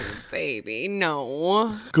 Oh, baby,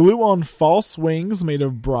 no. glue on false wings made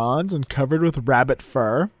of bronze and covered with rabbit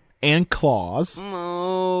fur and claws.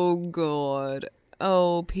 Oh, God.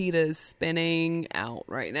 Oh, PETA's spinning out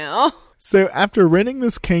right now. So after renting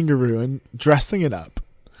this kangaroo and dressing it up,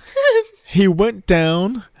 he went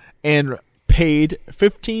down and paid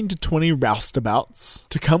 15 to 20 roustabouts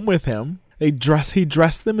to come with him. He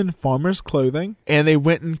dressed them in farmer's clothing, and they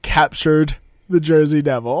went and captured the Jersey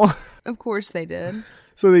Devil. Of course they did.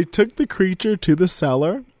 So they took the creature to the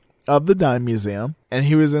cellar of the dime museum, and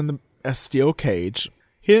he was in a steel cage.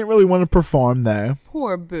 He didn't really want to perform, though.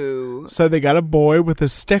 Poor Boo. So they got a boy with a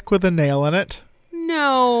stick with a nail in it,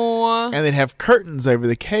 No. and they'd have curtains over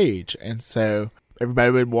the cage. And so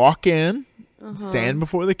everybody would walk in, stand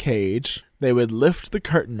before the cage. They would lift the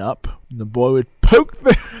curtain up, and the boy would poke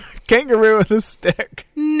the kangaroo with a stick.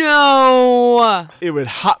 No. It would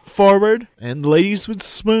hop forward, and ladies would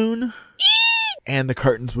swoon, and the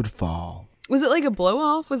curtains would fall. Was it like a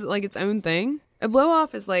blow-off? Was it like its own thing? A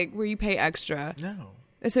blow-off is like where you pay extra. No.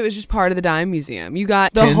 So it was just part of the dime museum. You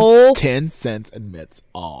got the whole... 10 cents admits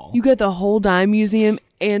all. You got the whole dime museum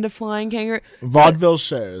and a flying kangaroo. Vaudeville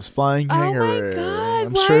shows, flying Oh my kangaroo. God,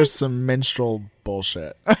 I'm what? sure some minstrel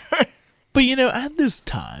bullshit. But at this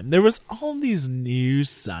time, there was all these new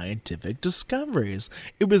scientific discoveries.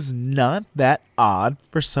 It was not that odd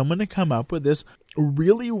for someone to come up with this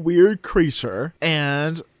really weird creature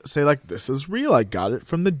and say, like, this is real. I got it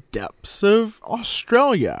from the depths of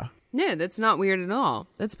Australia. No, that's not weird at all.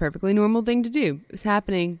 That's a perfectly normal thing to do. It was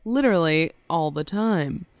happening literally all the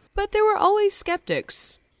time. But there were always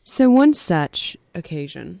skeptics. So one such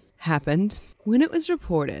occasion happened when it was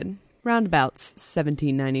reported, roundabouts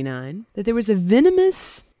 1799, that there was a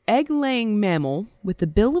venomous egg-laying mammal with the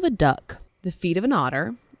bill of a duck, the feet of an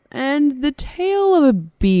otter, and the tail of a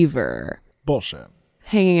beaver Bullshit.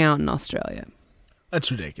 hanging out in Australia.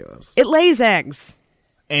 That's ridiculous. It lays eggs,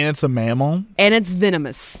 And it's a mammal. and it's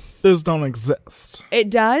venomous. Those don't exist.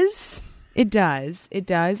 It does. It does. It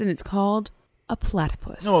does. And it's called a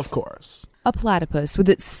platypus. No, of course. A platypus with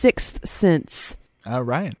its sixth sense. All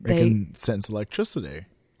right. They can sense electricity,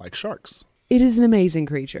 like sharks. It is an amazing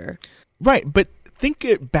creature. Right, but think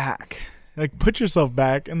it back. Like, put yourself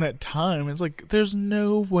back in that time. It's like, there's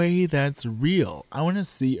no way that's real. I want to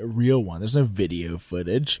see a real one. There's no video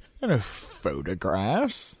footage. No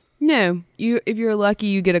photographs. No, if you're lucky,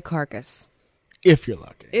 you get a carcass. If you're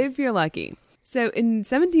lucky. If you're lucky. So in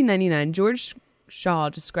 1799, George Shaw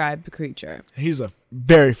described the creature. He's a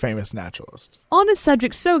very famous naturalist. On a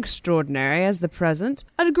subject so extraordinary as the present,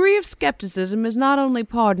 a degree of skepticism is not only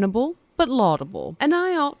pardonable, but laudable. And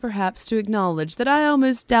I ought perhaps to acknowledge that I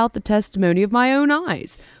almost doubt the testimony of my own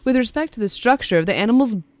eyes with respect to the structure of the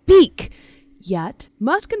animal's beak. Yet,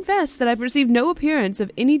 must confess that I perceive no appearance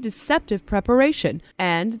of any deceptive preparation,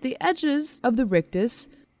 and the edges of the rictus,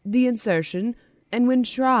 the insertion, and when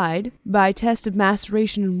tried by test of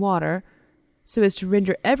maceration in water, so as to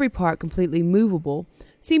render every part completely movable,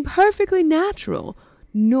 seem perfectly natural,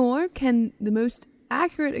 nor can the most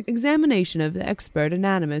accurate examination of the expert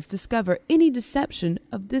anatomist discover any deception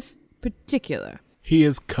of this particular? He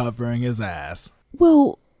is covering his ass.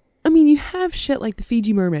 Well, I mean, you have shit like the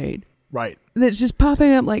Fiji mermaid. Right. That's just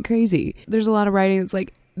popping up like crazy. There's a lot of writing that's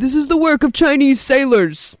like, this is the work of Chinese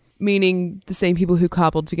sailors, meaning the same people who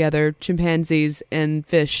cobbled together chimpanzees and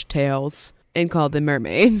fish tails and called them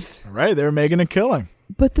mermaids. Right, they were making a killing.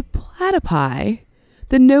 But the platypi,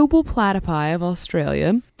 the noble platypi of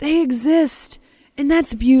Australia, they exist, and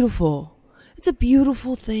that's beautiful. It's a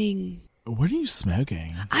beautiful thing. What are you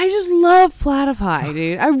smoking? I just love platypi,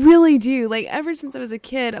 dude. I really do. Like, ever since I was a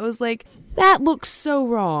kid, I was like, that looks so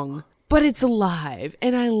wrong, but it's alive,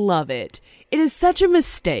 and I love it. It is such a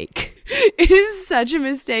mistake. It is such a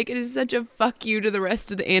mistake. It is such a fuck you to the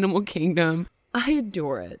rest of the animal kingdom. I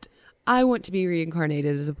adore it. I want to be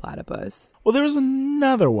reincarnated as a platypus. Well, there was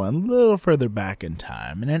another one a little further back in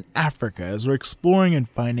time, and in Africa, as we're exploring and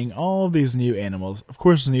finding all of these new animals, of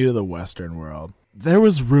course new to the Western world, there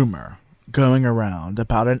was rumor going around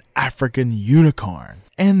about an African unicorn.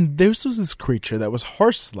 And this was this creature that was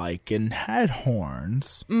horse-like and had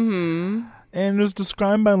horns. Mm-hmm. And it was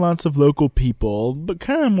described by lots of local people, but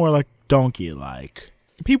kind of more like donkey-like.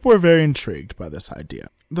 People were very intrigued by this idea.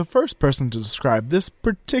 The first person to describe this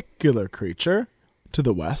particular creature to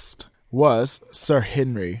the West was Sir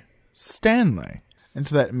Henry Stanley. And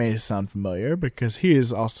so that may sound familiar because he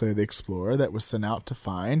is also the explorer that was sent out to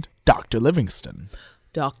find Dr. Livingstone.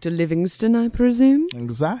 Dr. Livingstone, I presume?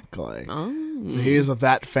 Exactly. Oh. So he is of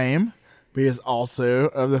that fame, but he is also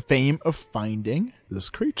of the fame of finding this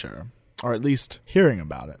creature, or at least hearing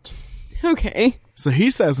about it. Okay. So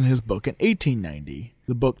he says in his book in 1890,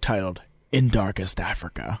 the book titled In Darkest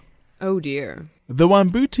Africa, oh dear. The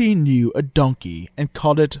Wambuti knew a donkey and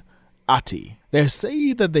called it Ati. They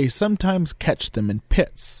say that they sometimes catch them in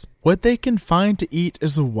pits. What they can find to eat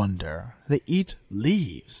is a wonder. They eat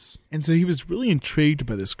leaves. And so he was really intrigued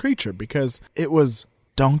by this creature because it was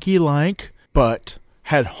donkey-like, but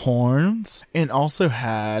had horns and also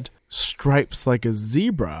had stripes like a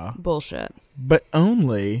zebra. Bullshit. But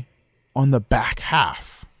only on the back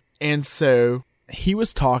half. And so he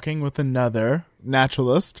was talking with another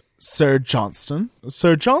naturalist, Sir Johnston.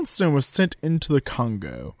 Sir Johnston was sent into the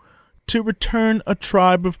Congo to return a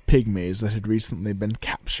tribe of pygmies that had recently been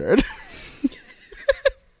captured.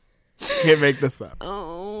 Can't make this up.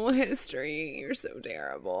 Oh, history. You're so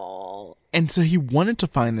terrible. And so he wanted to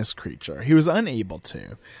find this creature. He was unable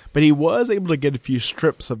to, but he was able to get a few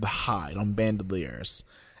strips of the hide on bandoliers,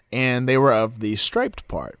 and they were of the striped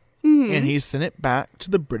part. Mm-hmm. And he sent it back to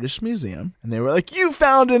the British Museum, and they were like, "You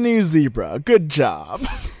found a new zebra. Good job."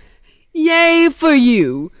 Yay for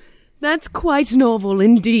you. That's quite novel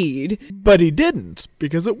indeed. But he didn't,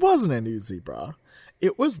 because it wasn't a new zebra.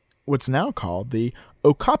 It was what's now called the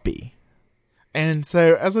okapi. And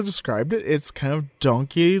so, as I described it, it's kind of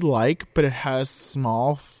donkey-like, but it has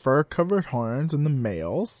small fur-covered horns in the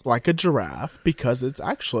males, like a giraffe, because it's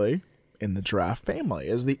actually in the giraffe family.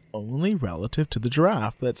 It is the only relative to the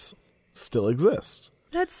giraffe that still exists.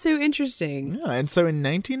 That's so interesting. Yeah, and so in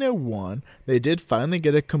 1901, they did finally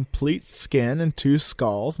get a complete skin and 2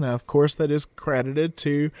 skulls. Now, of course, that is credited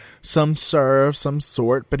to some sir of some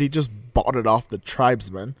sort, but he just bought it off the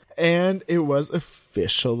tribesman. And it was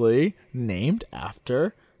officially named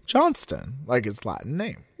after Johnston, like its Latin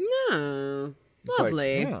name. No.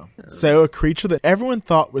 Lovely. Like, yeah. So a creature that everyone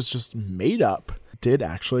thought was just made up did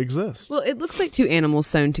actually exist. Well, it looks like 2 animals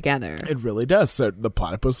sewn together. It really does. So the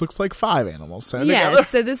platypus looks like 5 animals sewn together. Yes,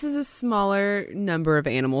 so this is a smaller number of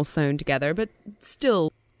animals sewn together, but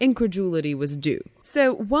still, incredulity was due.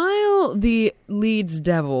 So while the Leeds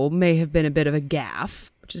Devil may have been a bit of a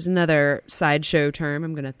gaffe, which is another sideshow term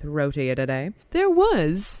I'm going to throw to you today, there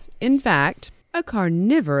was, in fact, a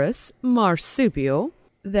carnivorous marsupial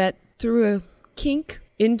that threw a kink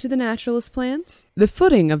into the naturalist plans. The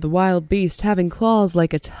footing of the wild beast having claws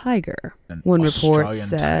like a tiger, one report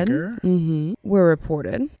said, were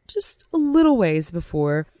reported just a little ways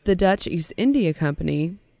before the Dutch East India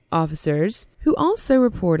Company officers, who also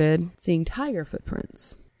reported seeing tiger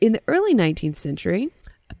footprints. In the early 19th century,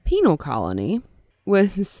 a penal colony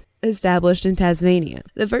was established in Tasmania.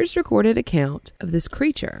 The first recorded account of this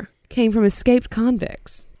creature came from escaped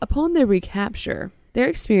convicts. Upon their recapture, their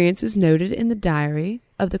experience was noted in the diary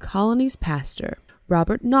of the colony's pastor,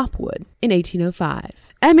 Robert Knopwood, in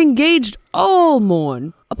 1805. "Am engaged all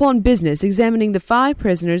morn upon business examining the 5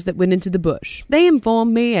 prisoners that went into the bush. They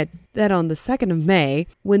informed me that on the 2nd of May,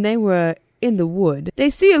 when they were in the wood, they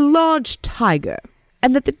see a large tiger,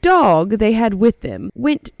 and that the dog they had with them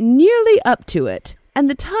went nearly up to it, and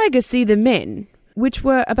the tiger see the men, which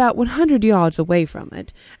were about 100 yards away from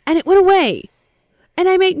it, and it went away. and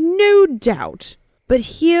I make no doubt. But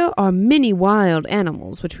here are many wild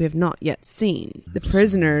animals which we have not yet seen. The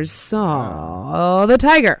prisoners saw the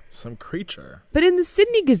tiger. Some creature. But in the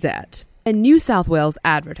Sydney Gazette, a New South Wales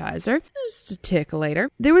advertiser, just a tick later,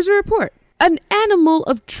 there was a report. An animal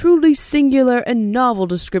of truly singular and novel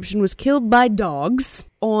description was killed by dogs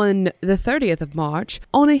on the 30th of March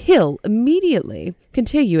on a hill immediately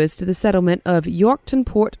contiguous to the settlement of Yorkton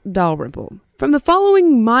Port Dalrymple. From the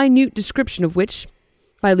following minute description of which,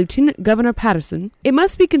 by Lieutenant Governor Patterson, it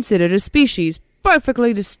must be considered a species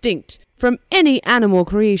perfectly distinct from any animal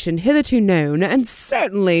creation hitherto known, and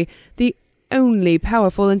certainly the only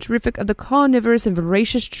powerful and terrific of the carnivorous and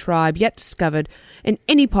voracious tribe yet discovered in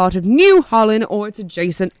any part of New Holland or its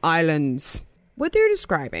adjacent islands. What they're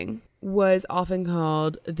describing was often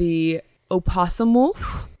called the opossum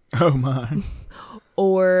wolf. Oh my.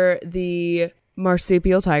 Or the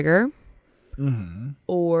marsupial tiger. Mm-hmm.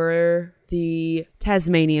 Or the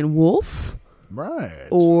Tasmanian wolf. Right.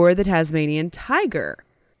 Or the Tasmanian tiger.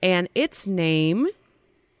 And its name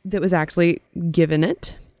that was actually given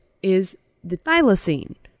it is the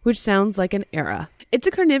thylacine, which sounds like an era. It's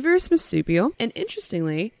a carnivorous marsupial, and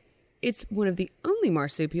interestingly, it's one of the only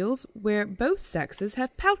marsupials where both sexes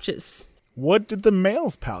have pouches. What did the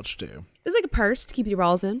male's pouch do? It's like a purse to keep your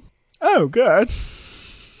balls in. Oh, good.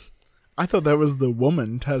 I thought that was the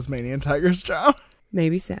woman Tasmanian tiger's job.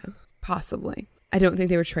 Maybe so. Possibly. I don't think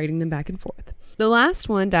they were trading them back and forth. The last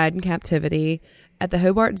one died in captivity at the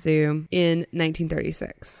Hobart Zoo in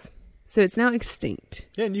 1936. So it's now extinct.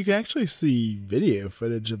 Yeah, and you can actually see video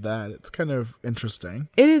footage of that. It's kind of interesting.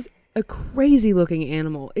 It is a crazy looking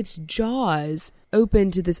animal. Its jaws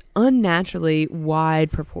open to this unnaturally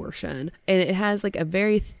wide proportion. And it has like a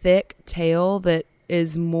very thick tail that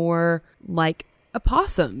is more like a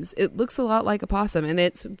possum's. It looks a lot like a possum. And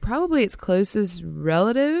it's probably its closest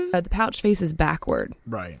relative. The pouch faces backward.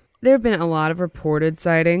 Right. There have been a lot of reported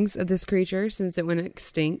sightings of this creature since it went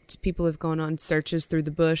extinct. People have gone on searches through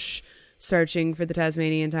the bush searching for the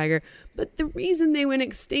Tasmanian tiger. But the reason they went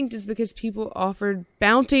extinct is because people offered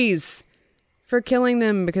bounties for killing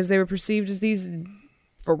them because they were perceived as these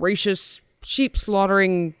voracious,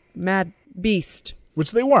 sheep-slaughtering mad beast.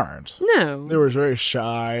 Which they weren't. No. They were very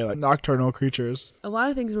shy, like nocturnal creatures. A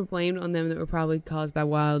lot of things were blamed on them that were probably caused by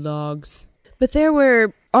wild dogs. But there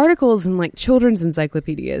were articles in like children's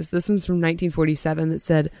encyclopedias. This one's from 1947 that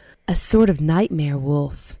said, a sort of nightmare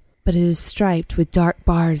wolf, but it is striped with dark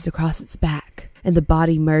bars across its back, and the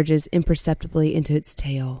body merges imperceptibly into its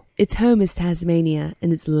tail. Its home is Tasmania,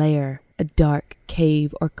 and its lair, a dark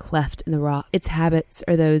cave or cleft in the rock. Its habits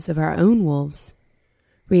are those of our own wolves,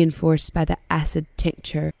 reinforced by the acid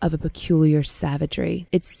tincture of a peculiar savagery.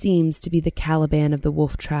 It seems to be the Caliban of the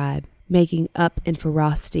wolf tribe, making up in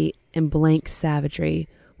ferocity and blank savagery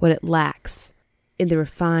what it lacks in the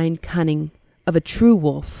refined cunning of a true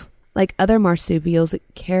wolf. Like other marsupials, it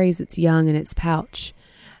carries its young in its pouch,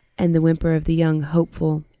 and the whimper of the young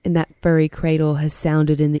hopeful in that furry cradle has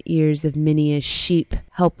sounded in the ears of many a sheep,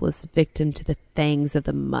 helpless victim to the fangs of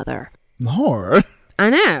the mother. Lord.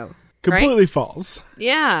 I know. Completely right? false.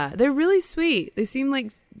 Yeah, they're really sweet. They seem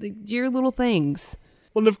like dear little things.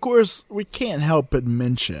 Well, and of course, we can't help but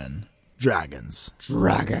mention dragons.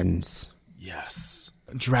 Dragons. Yes.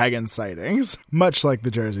 Dragon sightings, much like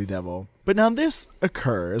the Jersey Devil. But now this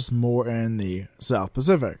occurs more in the South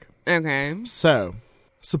Pacific. Okay. So,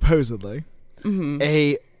 supposedly,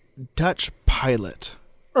 a Dutch pilot,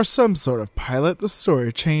 or some sort of pilot, the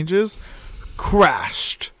story changes,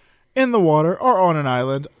 crashed in the water or on an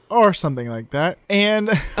island or something like that. And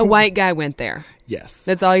a white guy went there. Yes.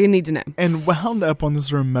 That's all you need to know. And wound up on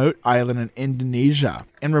this remote island in Indonesia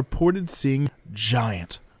and reported seeing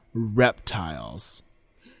giant reptiles.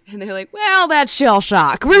 And they're like, well, that's shell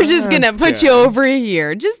shock. We're just going to put you over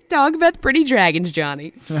here. Just talk about the pretty dragons,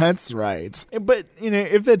 Johnny. That's right. But,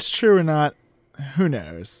 if that's true or not, who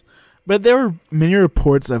knows? But there were many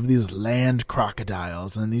reports of these land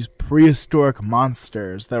crocodiles and these prehistoric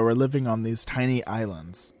monsters that were living on these tiny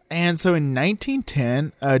islands. And so in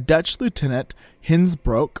 1910, a Dutch lieutenant,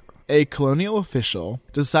 Hensbroek, a colonial official,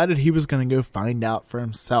 decided he was going to go find out for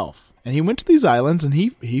himself. And he went to these islands and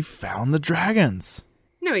he found the dragons.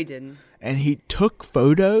 No, he didn't. And he took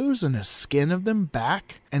photos and a skin of them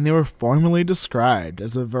back, and they were formally described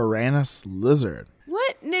as a Varanus lizard.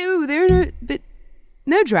 What? No,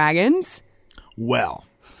 no dragons. Well,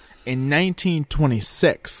 in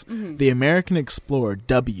 1926, the American explorer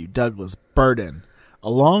W. Douglas Burden,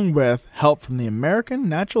 along with help from the American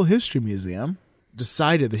Natural History Museum,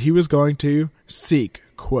 decided that he was going to seek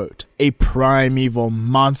quote, a primeval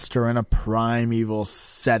monster in a primeval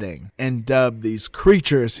setting, and dubbed these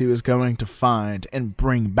creatures he was going to find and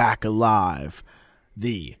bring back alive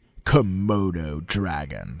the Komodo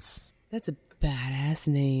dragons. That's a badass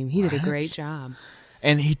name. He did a great job.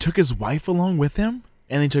 And he took his wife along with him,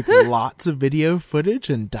 and they took lots of video footage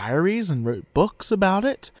and diaries and wrote books about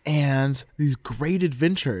it, and these great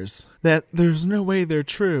adventures that there's no way they're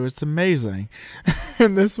true. It's amazing.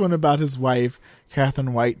 And this one about his wife,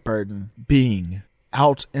 Catherine Whiteburden, being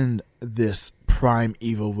out in this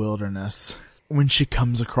primeval wilderness when she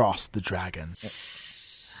comes across the dragons.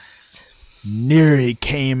 Near he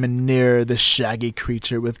came and nearer the shaggy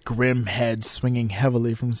creature with grim head swinging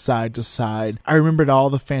heavily from side to side. I remembered all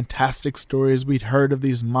the fantastic stories we'd heard of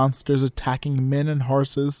these monsters attacking men and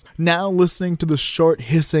horses, now listening to the short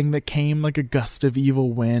hissing that came like a gust of evil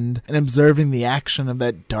wind, and observing the action of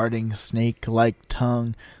that darting snake-like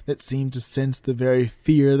tongue that seemed to sense the very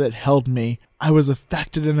fear that held me. I was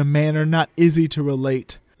affected in a manner not easy to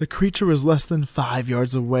relate. The creature was less than 5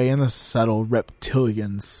 yards away, and the subtle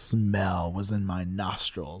reptilian smell was in my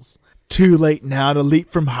nostrils. Too late now to leap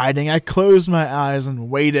from hiding, I closed my eyes and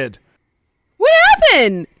waited. What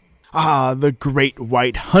happened? The great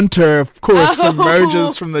white hunter, of course,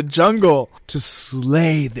 emerges from the jungle to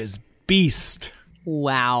slay this beast.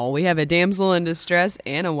 Wow, we have a damsel in distress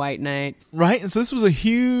and a white knight. Right? And so this was a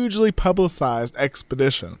hugely publicized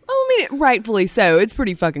expedition. Oh, I mean, rightfully so. It's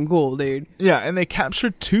pretty fucking cool, dude. Yeah, and they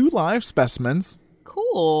captured 2 live specimens.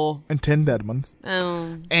 Cool. And 10 dead ones.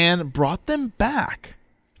 Oh. And brought them back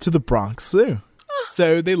to the Bronx Zoo.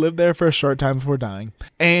 So they lived there for a short time before dying.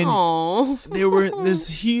 And they were this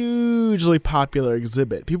hugely popular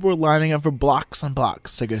exhibit. People were lining up for blocks and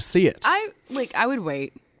blocks to go see it. I would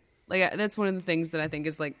wait. Like, that's one of the things that I think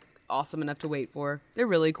is, like, awesome enough to wait for. They're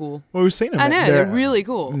really cool. Well, we've seen them. I know, they're really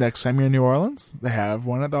cool. Next time you're in New Orleans, they have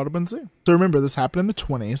one at the Audubon Zoo. So remember, this happened in the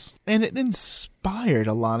 20s, and it inspired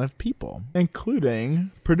a lot of people,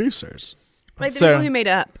 including producers. Like the people who made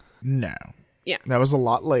Up. No. Yeah. That was a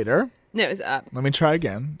lot later. No, it was Up. Let me try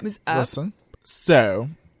again. It was Up. Listen.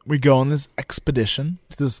 So, we go on this expedition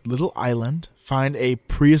to this little island, find a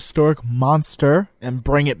prehistoric monster, and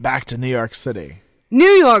bring it back to New York City. New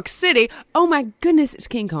York City? Oh my goodness, it's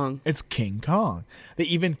King Kong. It's King Kong. They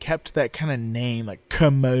even kept that kind of name, like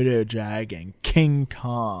Komodo dragon, King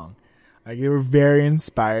Kong. Like, they were very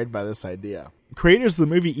inspired by this idea. Creators of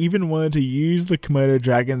the movie even wanted to use the Komodo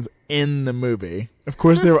dragons in the movie. Of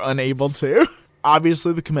course, they were unable to.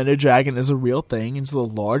 Obviously, the Komodo dragon is a real thing. It's the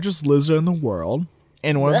largest lizard in the world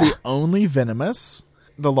and one of the only venomous.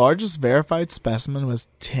 The largest verified specimen was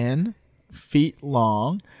 10 feet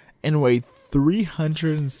long and weighed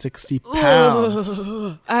 360 pounds.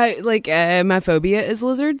 My phobia is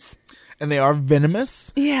lizards. And they are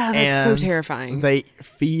venomous. Yeah, that's so terrifying. They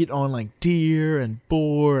feed on like deer and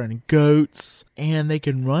boar and goats. And they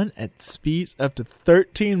can run at speeds up to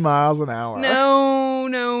 13 miles an hour. No.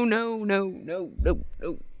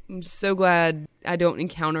 I'm so glad I don't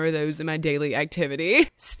encounter those in my daily activity.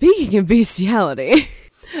 Speaking of bestiality,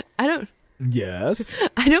 Yes.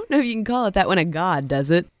 I don't know if you can call it that when a god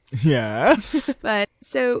does it. Yes. But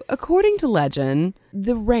so, according to legend,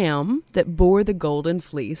 the ram that bore the golden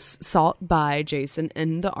fleece sought by Jason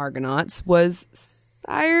and the Argonauts was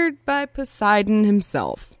sired by Poseidon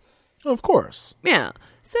himself. Of course. Yeah.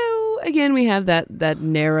 So, again, we have that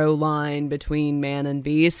narrow line between man and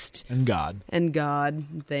beast. And God. And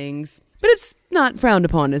things. But it's not frowned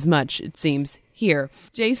upon as much, it seems, here.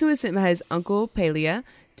 Jason was sent by his uncle Pelea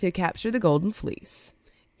to capture the golden fleece.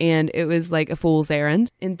 And it was like a fool's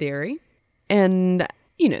errand, in theory. And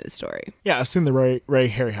you know the story. Yeah, I've seen the Ray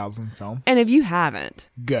Harryhausen film. And if you haven't...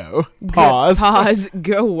 Go. Pause.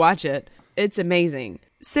 Go watch it. It's amazing.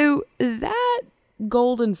 So that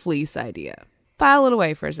golden fleece idea. File it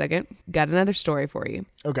away for a second. Got another story for you.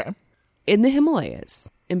 Okay. In the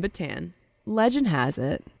Himalayas, in Bhutan, legend has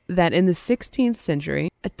it that in the 16th century,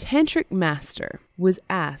 a tantric master was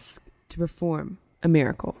asked to perform a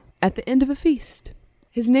miracle at the end of a feast.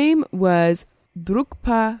 His name was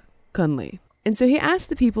Drukpa Kunli. And so he asked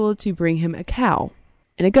the people to bring him a cow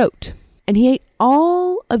and a goat. And he ate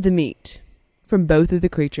all of the meat from both of the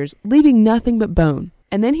creatures, leaving nothing but bone.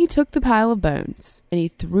 And then he took the pile of bones and he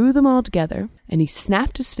threw them all together and he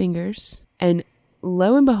snapped his fingers. And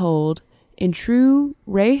lo and behold, in true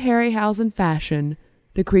Ray Harryhausen fashion,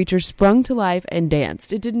 the creature sprung to life and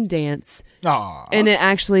danced. It didn't dance. Aww. And it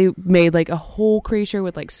actually made like a whole creature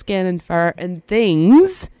with like skin and fur and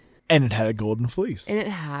things. And it had a golden fleece.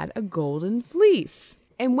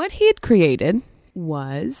 And what he had created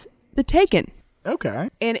was the takin. Okay.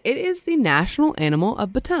 And it is the national animal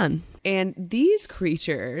of Bhutan. And these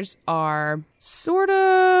creatures are sort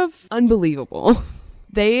of unbelievable.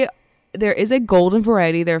 There is a golden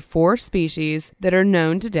variety. There are 4 species that are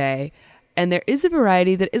known today. And there is a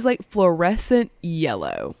variety that is like fluorescent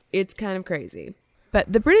yellow. It's kind of crazy.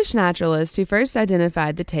 But the British naturalist who first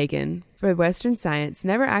identified the takin for Western science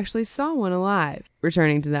never actually saw one alive.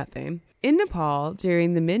 Returning to that theme. In Nepal,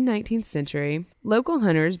 during the mid-19th century, local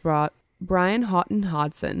hunters brought Brian Houghton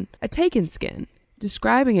Hodgson a takin skin,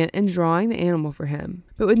 describing it and drawing the animal for him.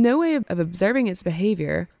 But with no way of observing its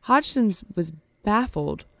behavior, Hodgson was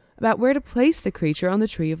baffled about where to place the creature on the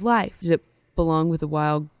tree of life. Did it belong with a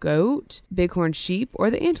wild goat, bighorn sheep,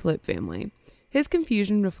 or the antelope family? His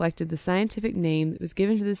confusion reflected the scientific name that was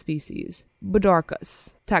given to the species,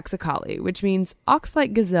 Bodarcus taxicali, which means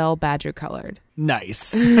ox-like gazelle badger-colored.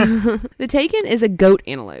 Nice. The takin is a goat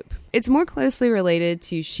antelope. It's more closely related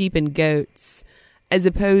to sheep and goats as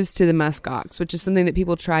opposed to the muskox, which is something that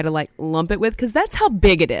people try to like lump it with because that's how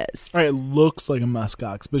big it is. Right, it looks like a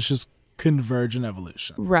muskox, but it's just convergent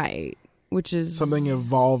evolution. Right, which is something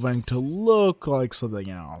evolving to look like something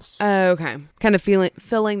else. Oh, okay. Kind of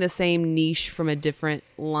filling the same niche from a different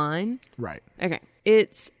line. Right. Okay.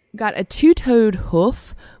 It's got a 2-toed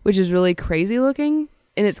hoof, which is really crazy looking,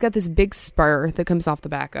 and it's got this big spur that comes off the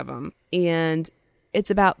back of them. And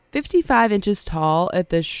it's about 55 inches tall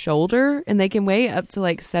at the shoulder, and they can weigh up to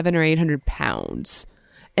like 700 or 800 pounds.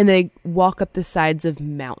 And they walk up the sides of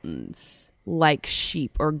mountains like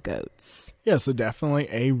sheep or goats. Yeah, so definitely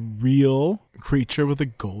a real creature with a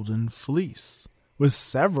golden fleece with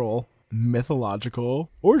several mythological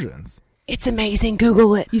origins. It's amazing.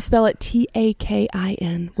 Google it. You spell it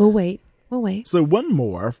Takin. We'll wait. So one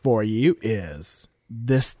more for you is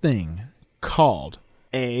this thing called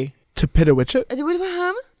a Tepidawitchet.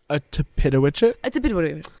 A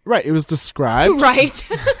Tepidawitchet? Right, it was described. Right.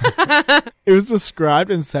 It was described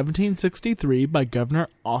in 1763 by Governor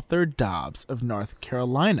Arthur Dobbs of North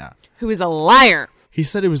Carolina. Who is a liar. He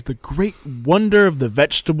said it was the great wonder of the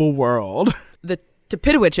vegetable world. The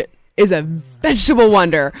Tepidawitchet is a vegetable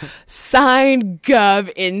wonder. Signed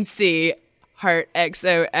Gov NC. Heart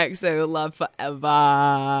XOXO love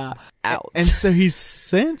forever. Out. And so he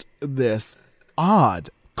sent this odd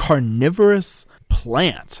carnivorous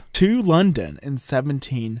plant to London in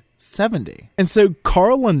 1770. And so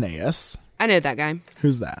Carl Linnaeus, I know that guy.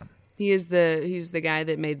 Who's that? He's the guy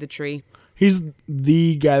that made the tree. He's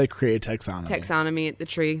the guy that created taxonomy. Taxonomy at the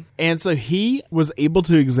tree. And so he was able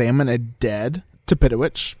to examine a dead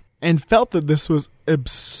Tepidawitch and felt that this was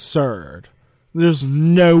absurd. There's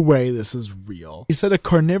no way this is real. He said a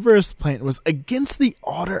carnivorous plant was against the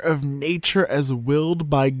order of nature as willed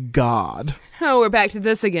by God. Oh, we're back to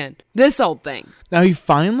this again. This old thing. Now, he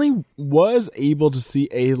finally was able to see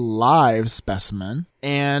a live specimen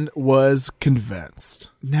and was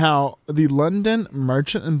convinced. Now, the London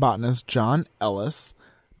merchant and botanist John Ellis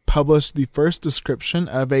published the first description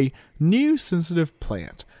of a new sensitive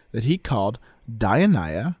plant that he called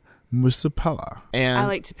Dionaea muscipula. And I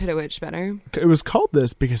like Tepidawitch better. It was called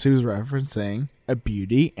this because he was referencing a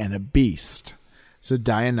beauty and a beast. So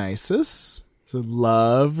Dionysus, so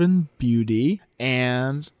love and beauty,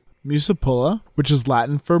 and muscipula, which is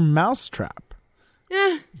Latin for mousetrap.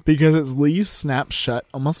 Because its leaves snap shut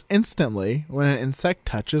almost instantly when an insect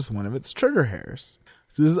touches one of its trigger hairs.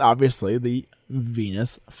 So this is obviously the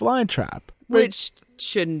Venus flytrap. Which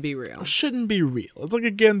shouldn't be real. Shouldn't be real. It's like,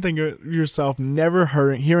 again, think of yourself never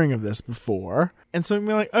hearing of this before. And so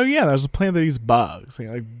you're like, oh yeah, there's a plant that eats bugs. And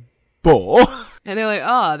you're like, bull. And they're like,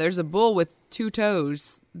 oh, there's a bull with 2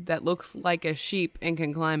 toes that looks like a sheep and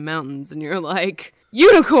can climb mountains. And you're like,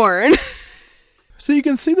 unicorn. So you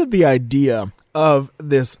can see that the idea of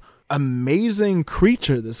this amazing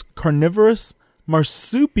creature, this carnivorous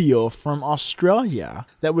marsupial from Australia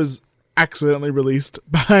that was accidentally released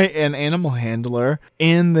by an animal handler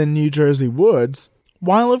in the New Jersey woods,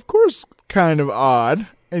 while of course kind of odd,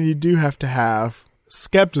 and you do have to have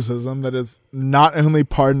skepticism that is not only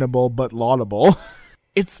pardonable but laudable,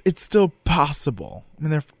 it's still possible. I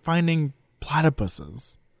mean, they're finding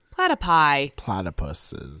platypuses.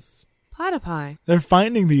 Platypuses. They're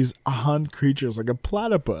finding these odd creatures like a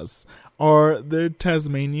platypus or the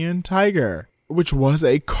Tasmanian tiger, which was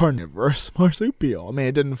a carnivorous marsupial. I mean,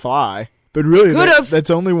 it didn't fly, but really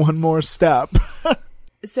that's only one more step.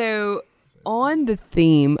 So on the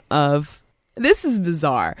theme of, this is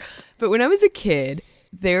bizarre, but when I was a kid,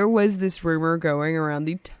 there was this rumor going around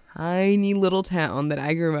the tiny little town that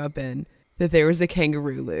I grew up in that there was a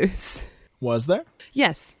kangaroo loose. Was there?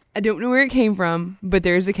 Yes. I don't know where it came from, but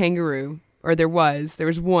there's a kangaroo, or there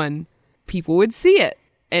was one. People would see it.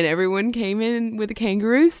 and everyone came in with a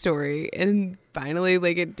kangaroo story. And finally,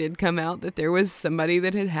 like, it did come out that there was somebody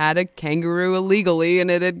that had a kangaroo illegally and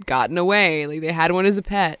it had gotten away. Like, they had one as a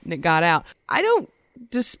pet and it got out. I don't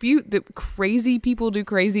dispute that crazy people do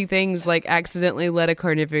crazy things, like accidentally let a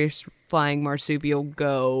carnivorous flying marsupial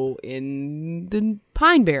go in the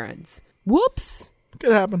Pine Barrens. Whoops.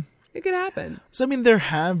 Could happen. It could happen. So, I mean, there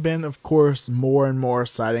have been, of course, more and more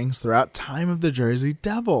sightings throughout time of the Jersey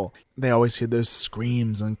Devil. They always hear those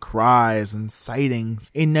screams and cries and sightings.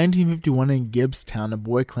 In 1951 in Gibbstown, a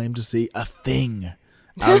boy claimed to see a thing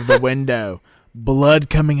out of the window. Blood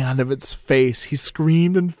coming out of its face. He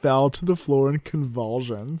screamed and fell to the floor in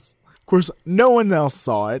convulsions. Of course, no one else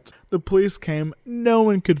saw it. The police came. No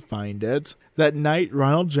one could find it. That night,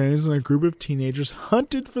 Ronald Jones and a group of teenagers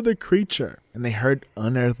hunted for the creature, and they heard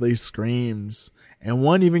unearthly screams. And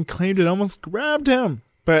one even claimed it almost grabbed him.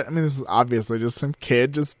 But, I mean, this is obviously just some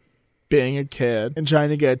kid just being a kid and trying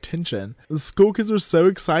to get attention. The school kids were so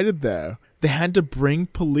excited, though. They had to bring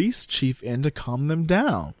police chief in to calm them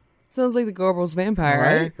down. Sounds like the Gorbals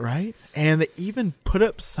vampire. Right. And they even put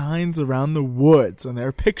up signs around the woods, and there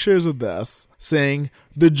are pictures of this, saying,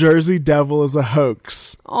 "The Jersey Devil is a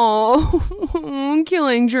hoax." Oh,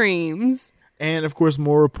 killing dreams. And, of course,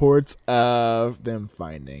 more reports of them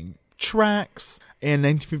finding tracks. In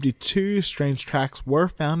 1952, strange tracks were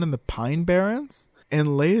found in the Pine Barrens.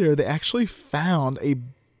 And later, they actually found a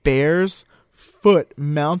bear's foot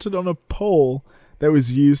mounted on a pole that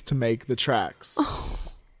was used to make the tracks. Oh.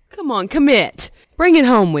 Come on, commit. Bring it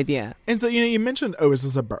home with you. And so, you mentioned, is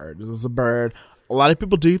this a bird? Is this a bird? A lot of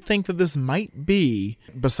people do think that this might be,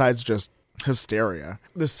 besides just hysteria,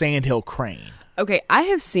 the sandhill crane. Okay, I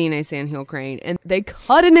have seen a sandhill crane, and they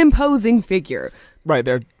cut an imposing figure. Right,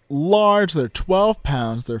 they're large, they're 12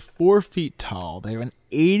 pounds, they're 4 feet tall, they have an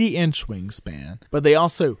 80-inch wingspan, but they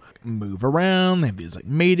also move around, they have these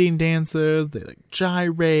mating dances, they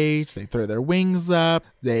gyrate, they throw their wings up,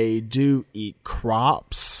 they do eat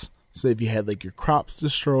crops. So if you had your crops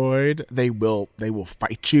destroyed, they will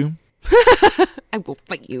fight you. I will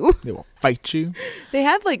fight you. They will fight you. They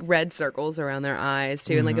have red circles around their eyes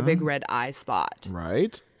too, and a big red eye spot.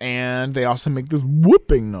 Right. And they also make this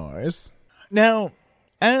whooping noise. Now,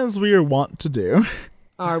 as we are wont to do.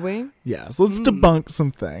 Are we? Yes, let's debunk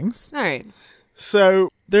some things. All right. So,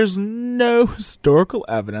 there's no historical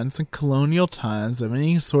evidence in colonial times of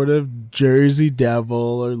any sort of Jersey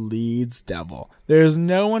Devil or Leeds Devil. There's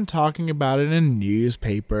no one talking about it in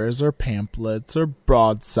newspapers or pamphlets or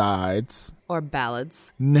broadsides. Or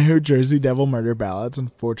ballads. No Jersey Devil murder ballads,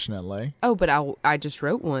 unfortunately. Oh, but I just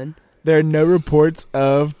wrote one. There are no reports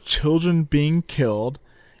of children being killed.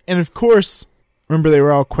 And of course, remember they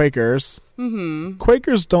were all Quakers. Mm-hmm.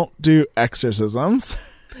 Quakers don't do exorcisms.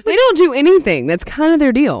 They don't do anything. That's kind of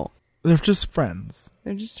their deal. They're just friends.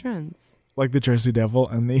 They're just friends. Like the Jersey Devil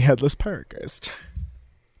and the Headless Pirate Ghost.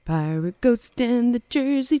 Pirate Ghost and the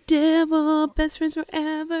Jersey Devil, best friends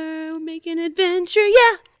forever, we're making adventure,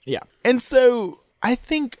 yeah! Yeah. And so, I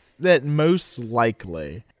think that most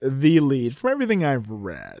likely, the lead, from everything I've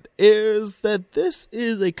read, is that this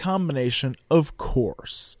is a combination, of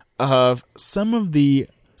course, of some of the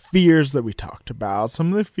fears that we talked about, some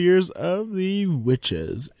of the fears of the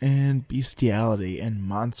witches and bestiality and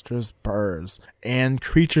monstrous birds and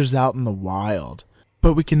creatures out in the wild.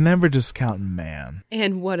 But we can never discount man.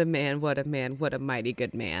 And what a man, what a man, what a mighty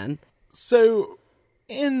good man. So,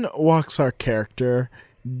 in walks our character,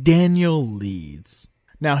 Daniel Leeds.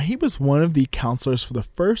 Now, he was one of the counselors for the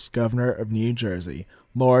first governor of New Jersey,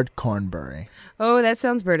 Lord Cornbury. Oh, that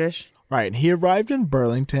sounds British. Right, he arrived in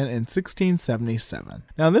Burlington in 1677.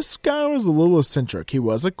 Now, this guy was a little eccentric. He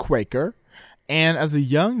was a Quaker, and as a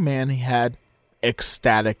young man, he had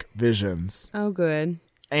ecstatic visions. Oh, good.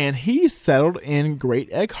 And he settled in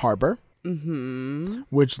Great Egg Harbor,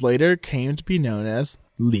 which later came to be known as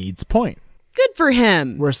Leeds Point. Good for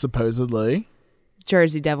him. Where supposedly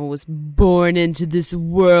Jersey Devil was born into this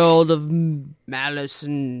world of malice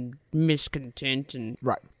and miscontent.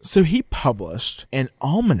 Right. So he published an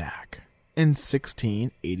almanac in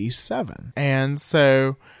 1687. And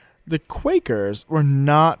so the Quakers were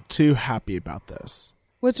not too happy about this.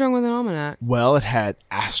 What's wrong with an almanac? Well, it had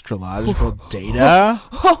astrological data.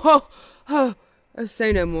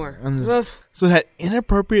 Say no more. So it had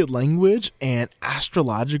inappropriate language and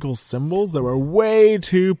astrological symbols that were way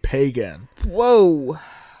too pagan. Whoa.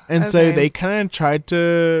 And so they kind of tried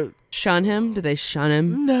to... Shun him? Did they shun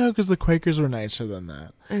him? No, because the Quakers were nicer than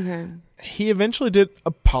that. Okay. He eventually did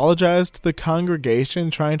apologize to the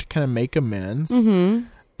congregation, trying to kind of make amends. Mm-hmm.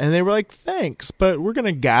 And they were like, thanks, but we're going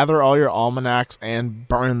to gather all your almanacs and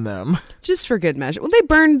burn them. Just for good measure. Well, they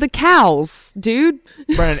burned the cows, dude.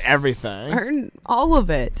 Burn everything. Burn all of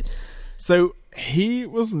it. So he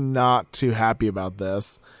was not too happy about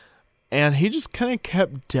this. And he just kind of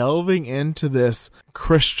kept delving into this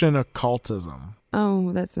Christian occultism.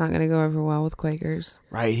 Oh, that's not going to go over well with Quakers.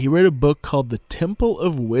 Right. He wrote a book called The Temple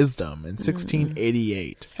of Wisdom in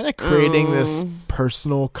 1688. Kind of creating this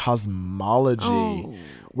personal cosmology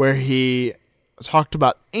where he talked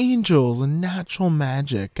about angels and natural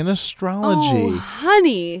magic and astrology. Oh,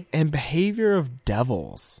 honey. And behavior of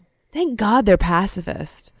devils. Thank God they're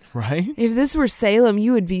pacifist. Right? If this were Salem,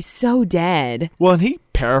 you would be so dead. Well, and he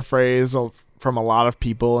paraphrased from a lot of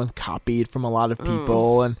people and copied from a lot of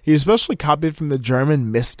people. And he especially copied from the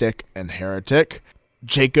German mystic and heretic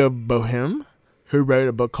Jacob Boehm, who wrote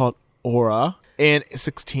a book called Aura in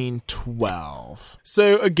 1612.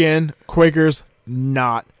 So again, Quakers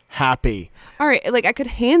not happy. All right, like I could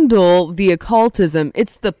handle the occultism.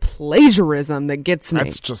 It's the plagiarism that gets me.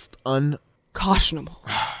 That's just unconscionable.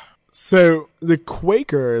 So the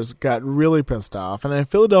Quakers got really pissed off, and in a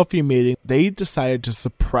Philadelphia meeting, they decided to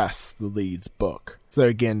suppress the Leeds book. So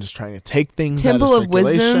again, just trying to take things Temple out of of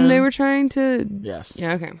Wisdom, they were trying to... Yes.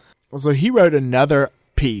 Yeah, okay. So he wrote another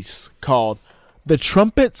piece called The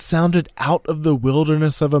Trumpet Sounded Out of the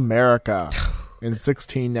Wilderness of America in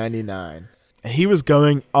 1699. And he was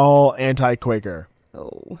going all anti-Quaker.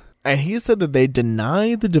 Oh. And he said that they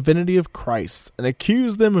denied the divinity of Christ and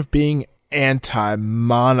accused them of being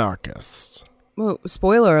anti-monarchist. Well,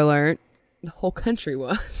 spoiler alert, the whole country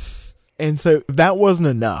was. And so that wasn't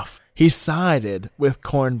enough. He sided with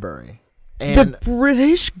Cornbury. And the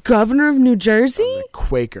British governor of New Jersey? the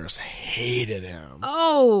Quakers hated him.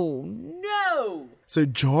 Oh, no. So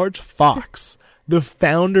George Fox, the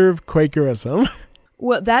founder of Quakerism.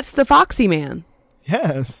 Well, that's the Foxy Man.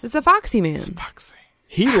 Yes. It's a Foxy Man. It's Foxy.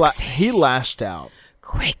 He lashed out.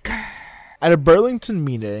 Quaker. At a Burlington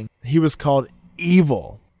meeting, he was called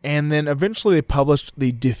evil. And then eventually they published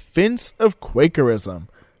the Defense of Quakerism,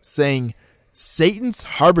 saying Satan's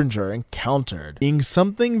harbinger encountered, being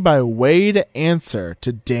something by way to answer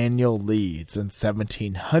to Daniel Leeds in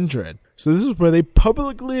 1700. So this is where they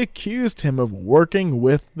publicly accused him of working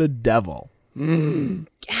with the devil.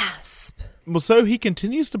 Gasp. Well, so he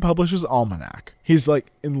continues to publish his almanac. He's like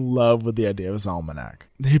in love with the idea of his almanac.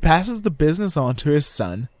 He passes the business on to his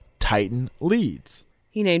son, Titan Leeds.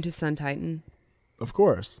 He named his son Titan. Of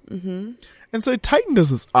course. Mm-hmm. And so Titan does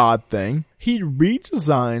this odd thing. He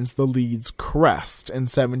redesigns the Leeds crest in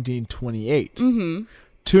 1728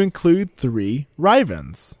 to include 3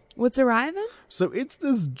 Rivens. What's a Riven? So it's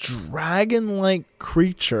this dragon-like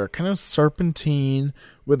creature, kind of serpentine,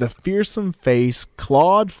 with a fearsome face,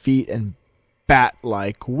 clawed feet, and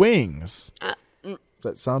bat-like wings. Does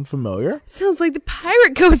that sound familiar? Sounds like the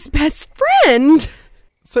pirate ghost's best friend.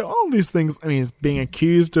 So all these things, I mean, is being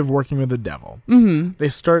accused of working with the devil. Mm-hmm. They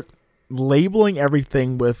start labeling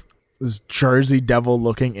everything with this Jersey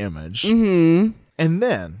Devil-looking image. Mm-hmm. And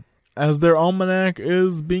then, as their almanac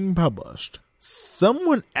is being published,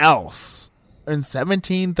 someone else in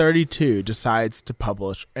 1732 decides to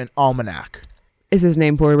publish an almanac. Is his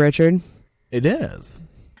name Poor Richard? It is.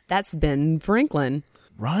 That's Ben Franklin.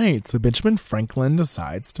 Right. So Benjamin Franklin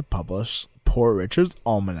decides to publish Poor Richard's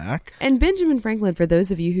Almanac. And Benjamin Franklin, for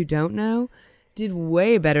those of you who don't know, did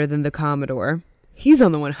way better than the Commodore. He's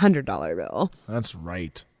on the $100 bill. That's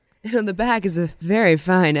right. And on the back is a very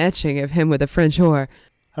fine etching of him with a French whore.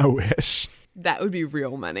 I wish. That would be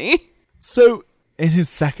real money. So, in his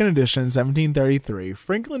second edition, 1733,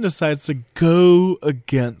 Franklin decides to go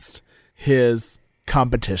against his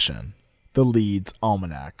competition, the Leeds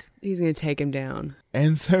Almanac. He's going to take him down.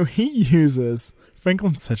 And so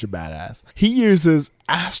Franklin's such a badass. He uses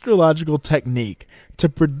astrological technique to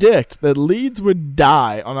predict that Leeds would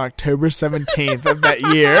die on October 17th of that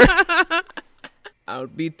year. I'll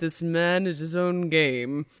beat this man at his own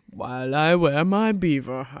game while I wear my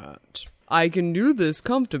beaver hat. I can do this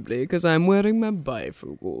comfortably because I'm wearing my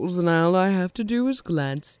bifocals, and all I have to do is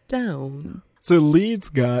glance down. So Leeds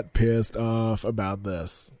got pissed off about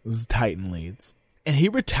this. This is Titan Leeds. And he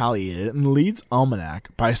retaliated in the Leeds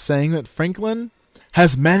Almanac by saying that Franklin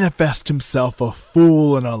has manifested himself a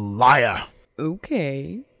fool and a liar.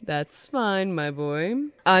 Okay, that's fine, my boy.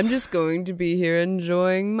 I'm just going to be here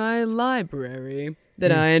enjoying my library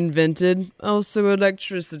that I invented. Also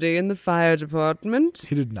electricity in the fire department.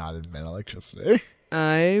 He did not invent electricity.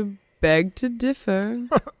 I beg to differ.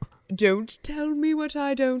 Don't tell me what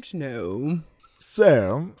I don't know.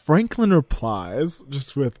 So, Franklin replies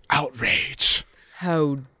just with outrage.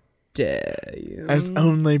 How dare you? As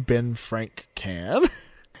only Ben Frank can.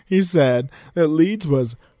 He said that Leeds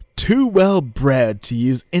was too well bred to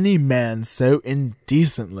use any man so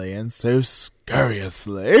indecently and so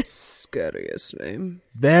scurriously.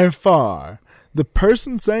 Therefore, the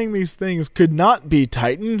person saying these things could not be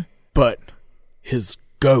Titan, but his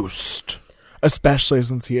ghost, especially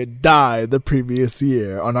since he had died the previous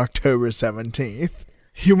year on October 17th.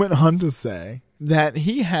 He went on to say that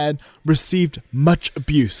he had received much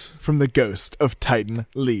abuse from the ghost of Titan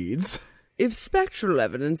Leeds. If spectral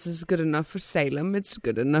evidence is good enough for Salem, it's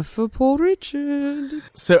good enough for poor Richard.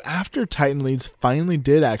 So after Titan Leeds finally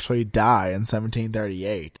did actually die in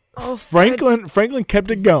 1738, Franklin kept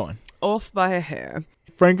it going. Off by a hair.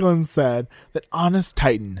 Franklin said that honest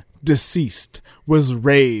Titan, deceased, was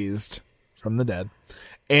raised from the dead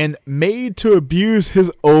and made to abuse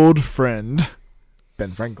his old friend,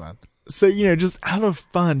 Ben Franklin. So, just out of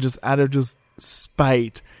fun, just out of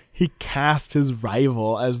spite, he cast his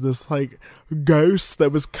rival as this, ghost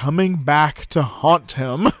that was coming back to haunt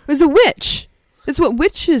him. It was a witch. It's what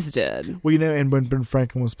witches did. Well, and when Ben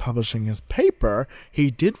Franklin was publishing his paper,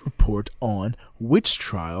 he did report on witch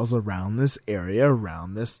trials around this area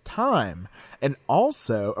around this time. And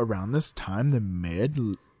also, around this time, the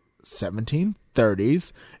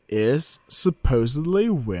mid-1730s is supposedly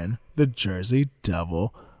when the Jersey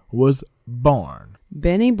Devil was born.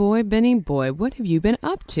 Benny boy, what have you been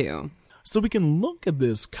up to? So we can look at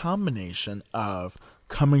this combination of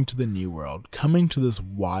coming to the New World, coming to this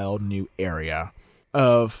wild new area,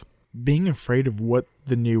 of being afraid of what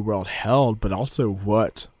the New World held, but also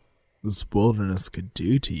what this wilderness could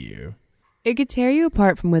do to you. It could tear you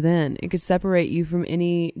apart from within. It could separate you from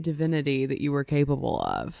any divinity that you were capable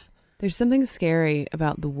of. There's something scary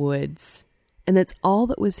about the woods, and that's all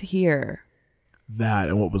that was here. That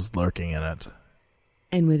and what was lurking in it.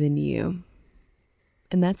 And within you.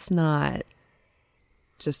 And that's not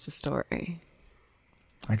just a story.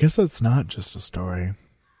 I guess that's not just a story.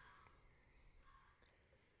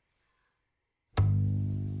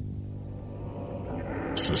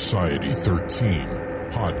 Society 13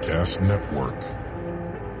 Podcast Network.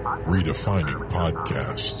 Redefining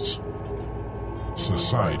podcasts.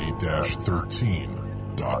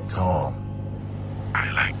 Society-13.com.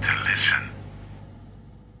 I like to listen.